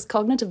 There's like this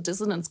cognitive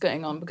dissonance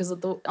going on because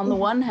on the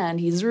one hand,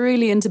 he's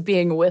really into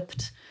being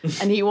whipped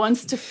and he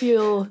wants to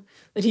feel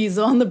that he's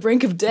on the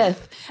brink of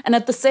death. And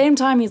at the same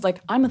time, he's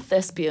like, I'm a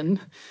thespian.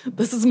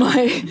 This is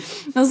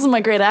my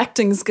great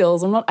acting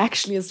skills. I'm not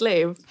actually a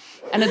slave.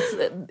 And it's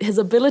his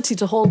ability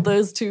to hold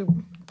those 2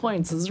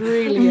 points is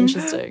really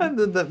interesting. And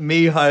then that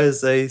me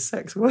hires a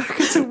sex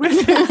worker to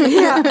whip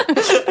him.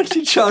 And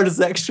she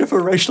charges extra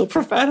for racial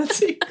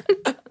profanity.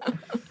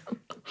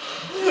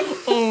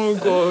 Oh,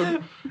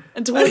 God.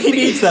 And And he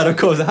needs that, of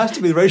course. It has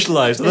to be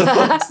racialized.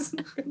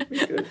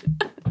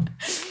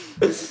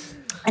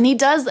 And he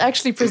does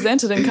actually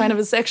present it in kind of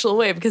a sexual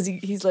way because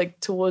he's like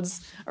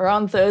towards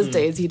around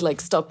Thursdays, he'd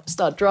like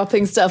start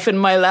dropping stuff in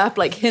my lap,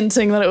 like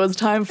hinting that it was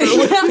time for a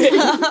whipping.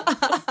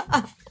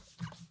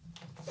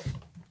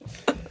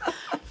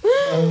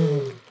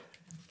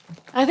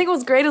 I think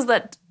what's great is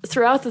that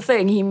throughout the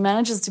thing, he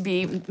manages to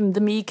be,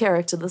 the me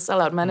character, the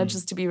sellout,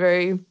 manages to be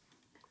very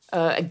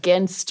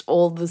against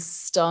all the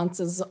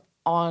stances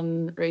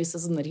on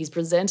racism that he's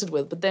presented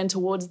with. But then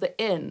towards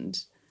the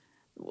end,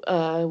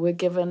 we're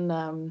given,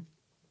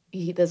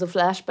 there's a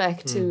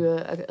flashback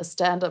to a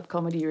stand-up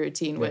comedy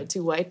routine where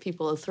 2 white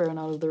people are thrown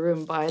out of the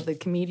room by the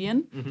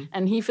comedian.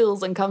 And he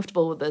feels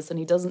uncomfortable with this and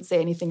he doesn't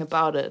say anything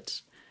about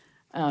it.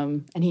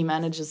 And he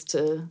manages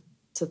to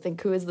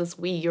think, who is this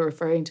we you're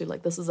referring to?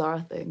 Like, this is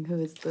our thing. Who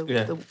is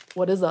the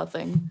what is our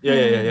thing?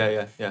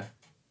 Yeah.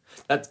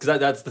 That's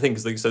the thing.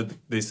 Cause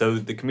so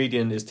the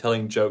comedian is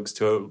telling jokes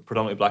to a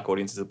predominantly black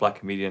audience. It's a black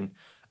comedian,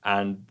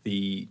 and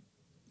the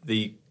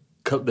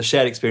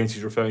shared experience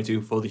he's referring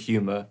to for the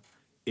humor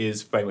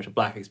is very much a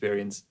black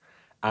experience.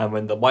 And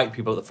when the white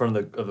people at the front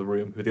of the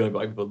room, who are the only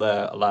white people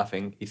there, are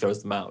laughing, he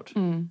throws them out.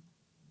 And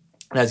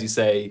as you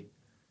say,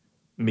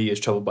 me is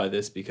troubled by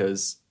this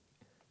because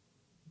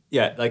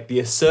like the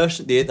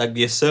assertion,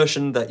 the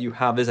assertion that you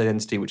have this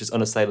identity, which is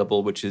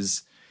unassailable, which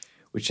is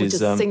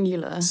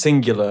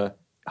singular,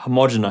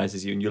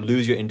 homogenizes you, and you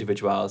lose your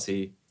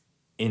individuality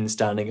in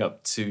standing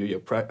up to your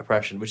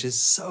oppression, which is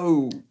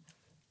so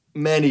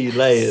many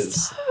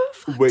layers,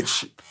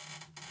 which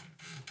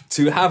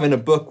to have in a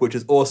book, which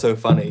is also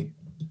funny.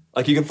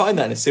 Like you can find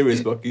that in a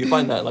serious book. You can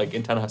find that like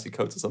in Ta-Nehisi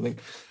Coates or something.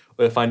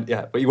 But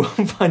you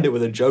won't find it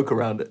with a joke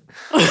around it.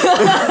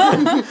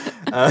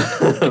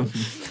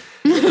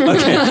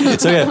 Okay,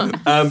 so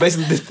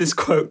basically this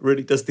quote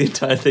really does the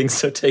entire thing.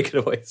 So take it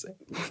away, Sam.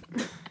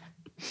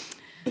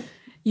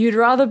 You'd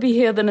rather be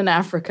here than in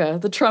Africa,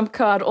 the trump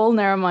card all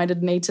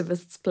narrow-minded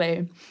nativists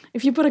play.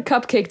 If you put a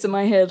cupcake to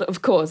my head,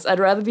 of course, I'd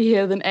rather be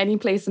here than any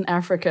place in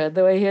Africa,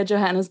 though I hear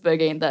Johannesburg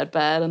ain't that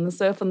bad, and the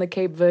surf on the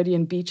Cape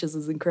Verdean beaches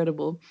is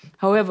incredible.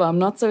 However, I'm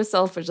not so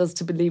selfish as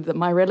to believe that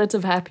my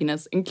relative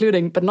happiness,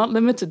 including, but not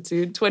limited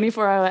to,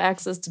 24-hour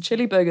access to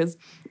chili burgers,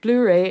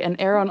 Blu-ray,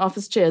 and air on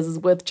office chairs is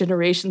worth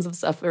generations of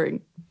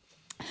suffering.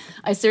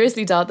 I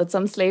seriously doubt that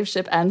some slave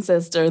ship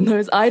ancestor in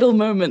those idle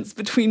moments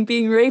between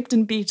being raped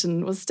and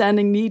beaten was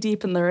standing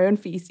knee-deep in their own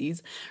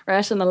feces,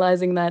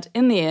 rationalizing that,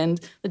 in the end,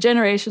 the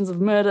generations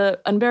of murder,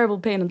 unbearable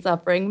pain and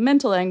suffering,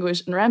 mental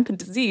anguish, and rampant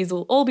disease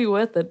will all be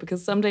worth it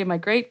because someday my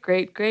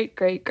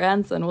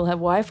great-great-great-great-grandson will have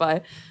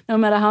Wi-Fi, no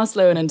matter how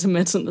slow and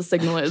intermittent the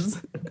signal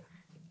is.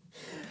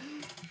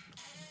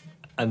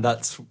 And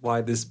that's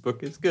why this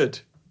book is good.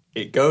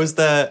 It goes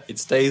there, it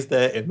stays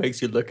there, it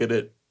makes you look at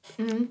it,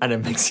 and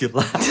it makes you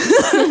laugh.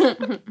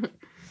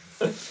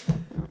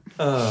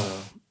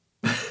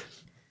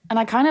 And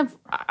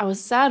I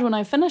was sad when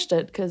I finished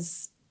it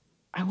because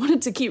I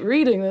wanted to keep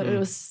reading. It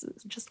was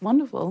just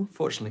wonderful.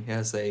 Fortunately, he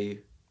has a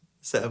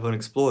set of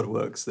unexplored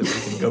works that we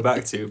can go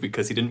back to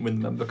because he didn't win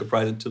the Man Booker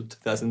Prize until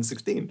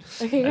 2016.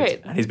 Okay,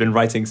 great. And he's been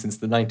writing since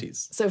the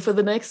 90s. So for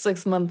the next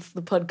 6 months,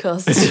 the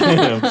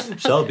podcast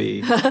shall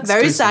be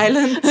very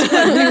silent,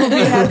 but we will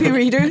be happy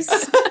readers.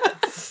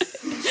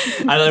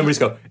 And then everybody's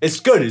go, it's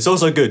good, it's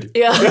also good.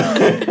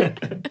 Yeah.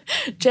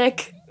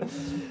 Check.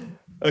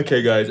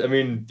 Okay, guys,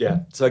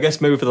 so I guess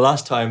maybe for the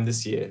last time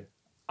this year,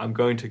 I'm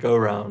going to go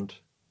around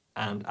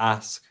and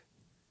ask,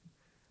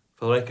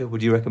 Valeka,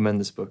 would you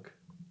recommend this book?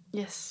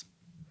 Yes.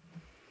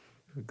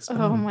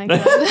 Expand. Oh my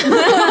god.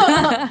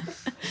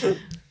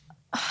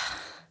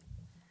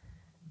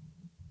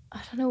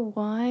 I don't know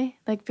why.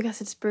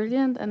 Because it's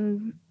brilliant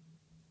and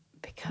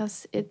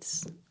because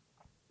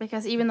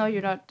even though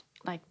you're not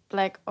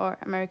Black or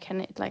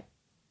American, it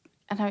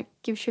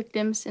gives you a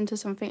glimpse into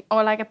something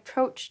or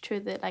approach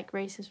to the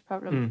racist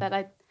problem that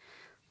I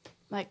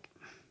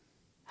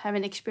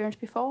haven't experienced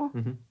before.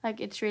 Mm-hmm.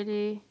 It's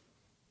really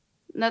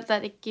not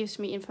that it gives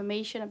me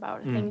information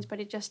about things, but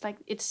it just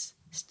it's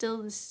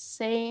still the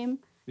same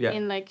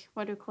in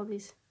what do you call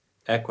these?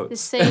 Air quotes. The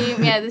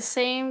same, the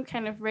same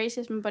kind of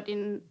racism, but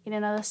in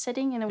another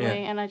setting in a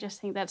way. And I just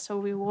think that's so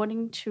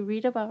rewarding to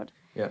read about.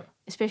 Yeah.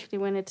 Especially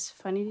when it's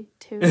funny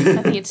too.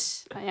 I think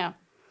it's Yeah.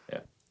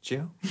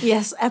 Gio?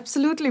 Yes,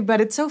 absolutely. But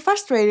it's so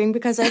frustrating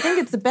because I think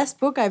it's the best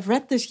book I've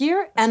read this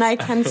year and I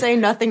can say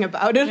nothing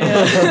about it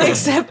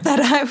except that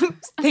I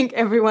think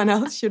everyone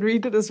else should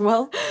read it as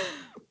well.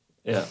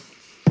 Yeah.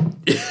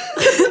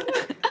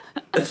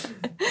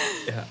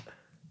 Yeah.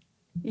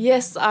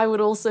 Yes, I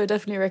would also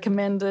definitely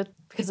recommend it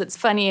because it's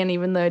funny, and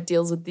even though it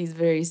deals with these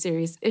very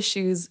serious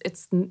issues,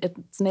 it's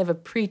never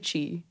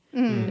preachy.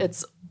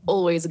 It's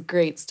always a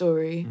great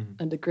story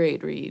and a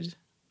great read.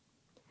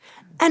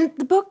 And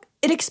the book,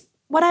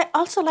 what I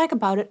also like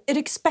about it, it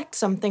expects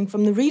something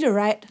from the reader,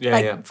 right?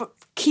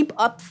 Keep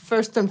up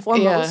first and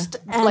foremost.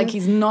 Yeah. And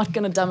he's not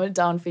going to dumb it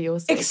down for your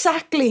sake.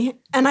 Exactly.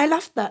 And I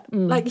love that.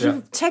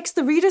 He takes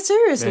the reader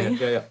seriously.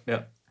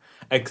 Yeah.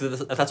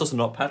 Because that's also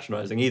not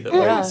patronizing either.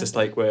 Right? It's just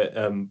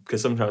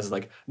because sometimes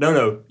it's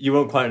no, you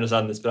won't quite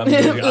understand this, but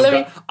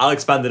I'll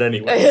expand it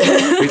anyway.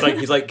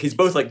 he's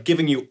both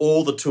giving you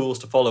all the tools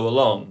to follow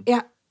along.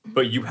 Yeah.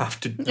 But you have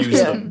to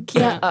use them.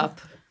 Keep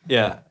up.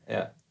 Yeah.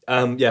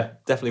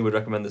 Definitely would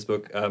recommend this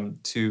book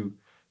to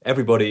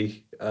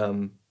everybody.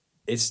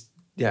 It's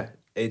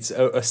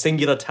a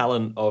singular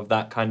talent of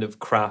that kind of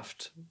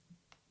craft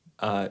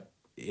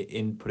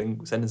in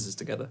putting sentences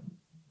together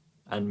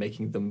and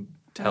making them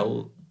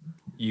tell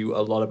you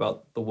a lot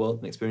about the world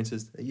and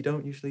experiences that you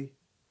don't usually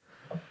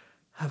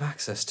have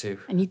access to.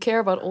 And you care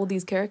about all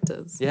these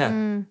characters.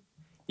 Yeah.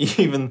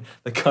 Even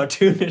the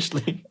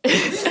cartoonishly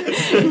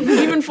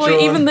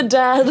even the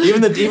dad.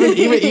 Even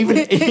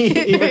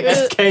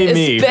SK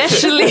me.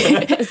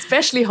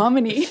 Especially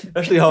Harmony.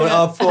 Especially Harmony.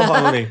 Oh,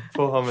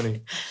 poor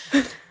Harmony.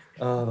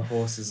 Oh, the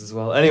horses as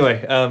well.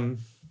 Anyway,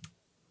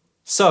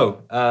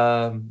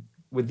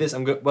 with this,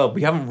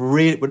 we haven't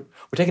really. We're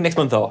taking next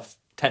month off.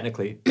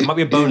 Technically, it might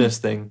be a bonus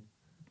thing.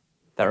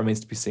 That remains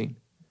to be seen.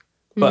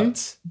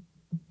 But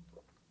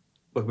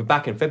we'll be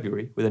back in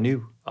February with a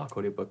new ARC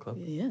Audio Book Club.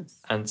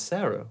 Yes. And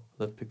Sarah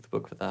will have picked the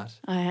book for that.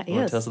 Yes.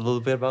 Want to tell us a little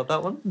bit about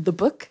that one? The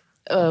book,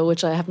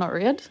 which I have not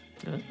read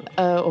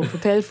or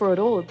prepared for at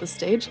all at this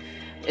stage,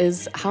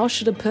 is How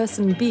Should a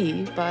Person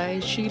Be by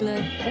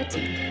Sheila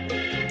Heti.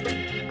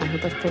 I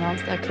hope I've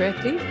pronounced that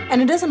correctly.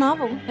 And it is a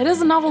novel. It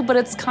is a novel, but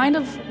it's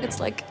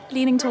like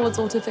leaning towards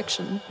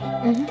autofiction.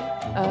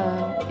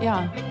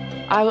 Yeah.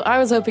 I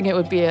was hoping it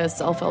would be a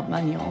self-help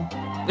manual.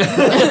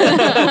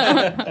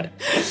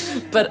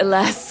 But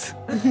alas,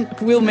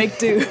 we'll make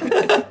do.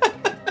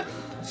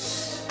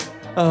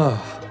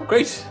 Oh,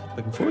 great.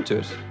 Looking forward to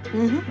it.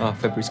 Oh,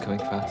 February's coming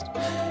fast.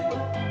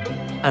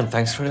 And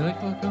thanks for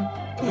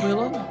coming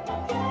along.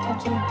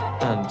 Thank you.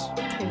 And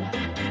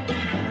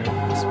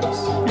Merry Christmas.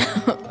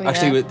 Yeah.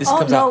 Actually, this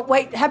comes out...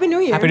 wait. Happy New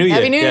Year. Happy New Year.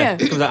 Happy New Yeah, Year.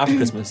 this comes out after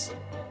Christmas.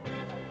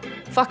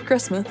 Fuck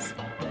Christmas.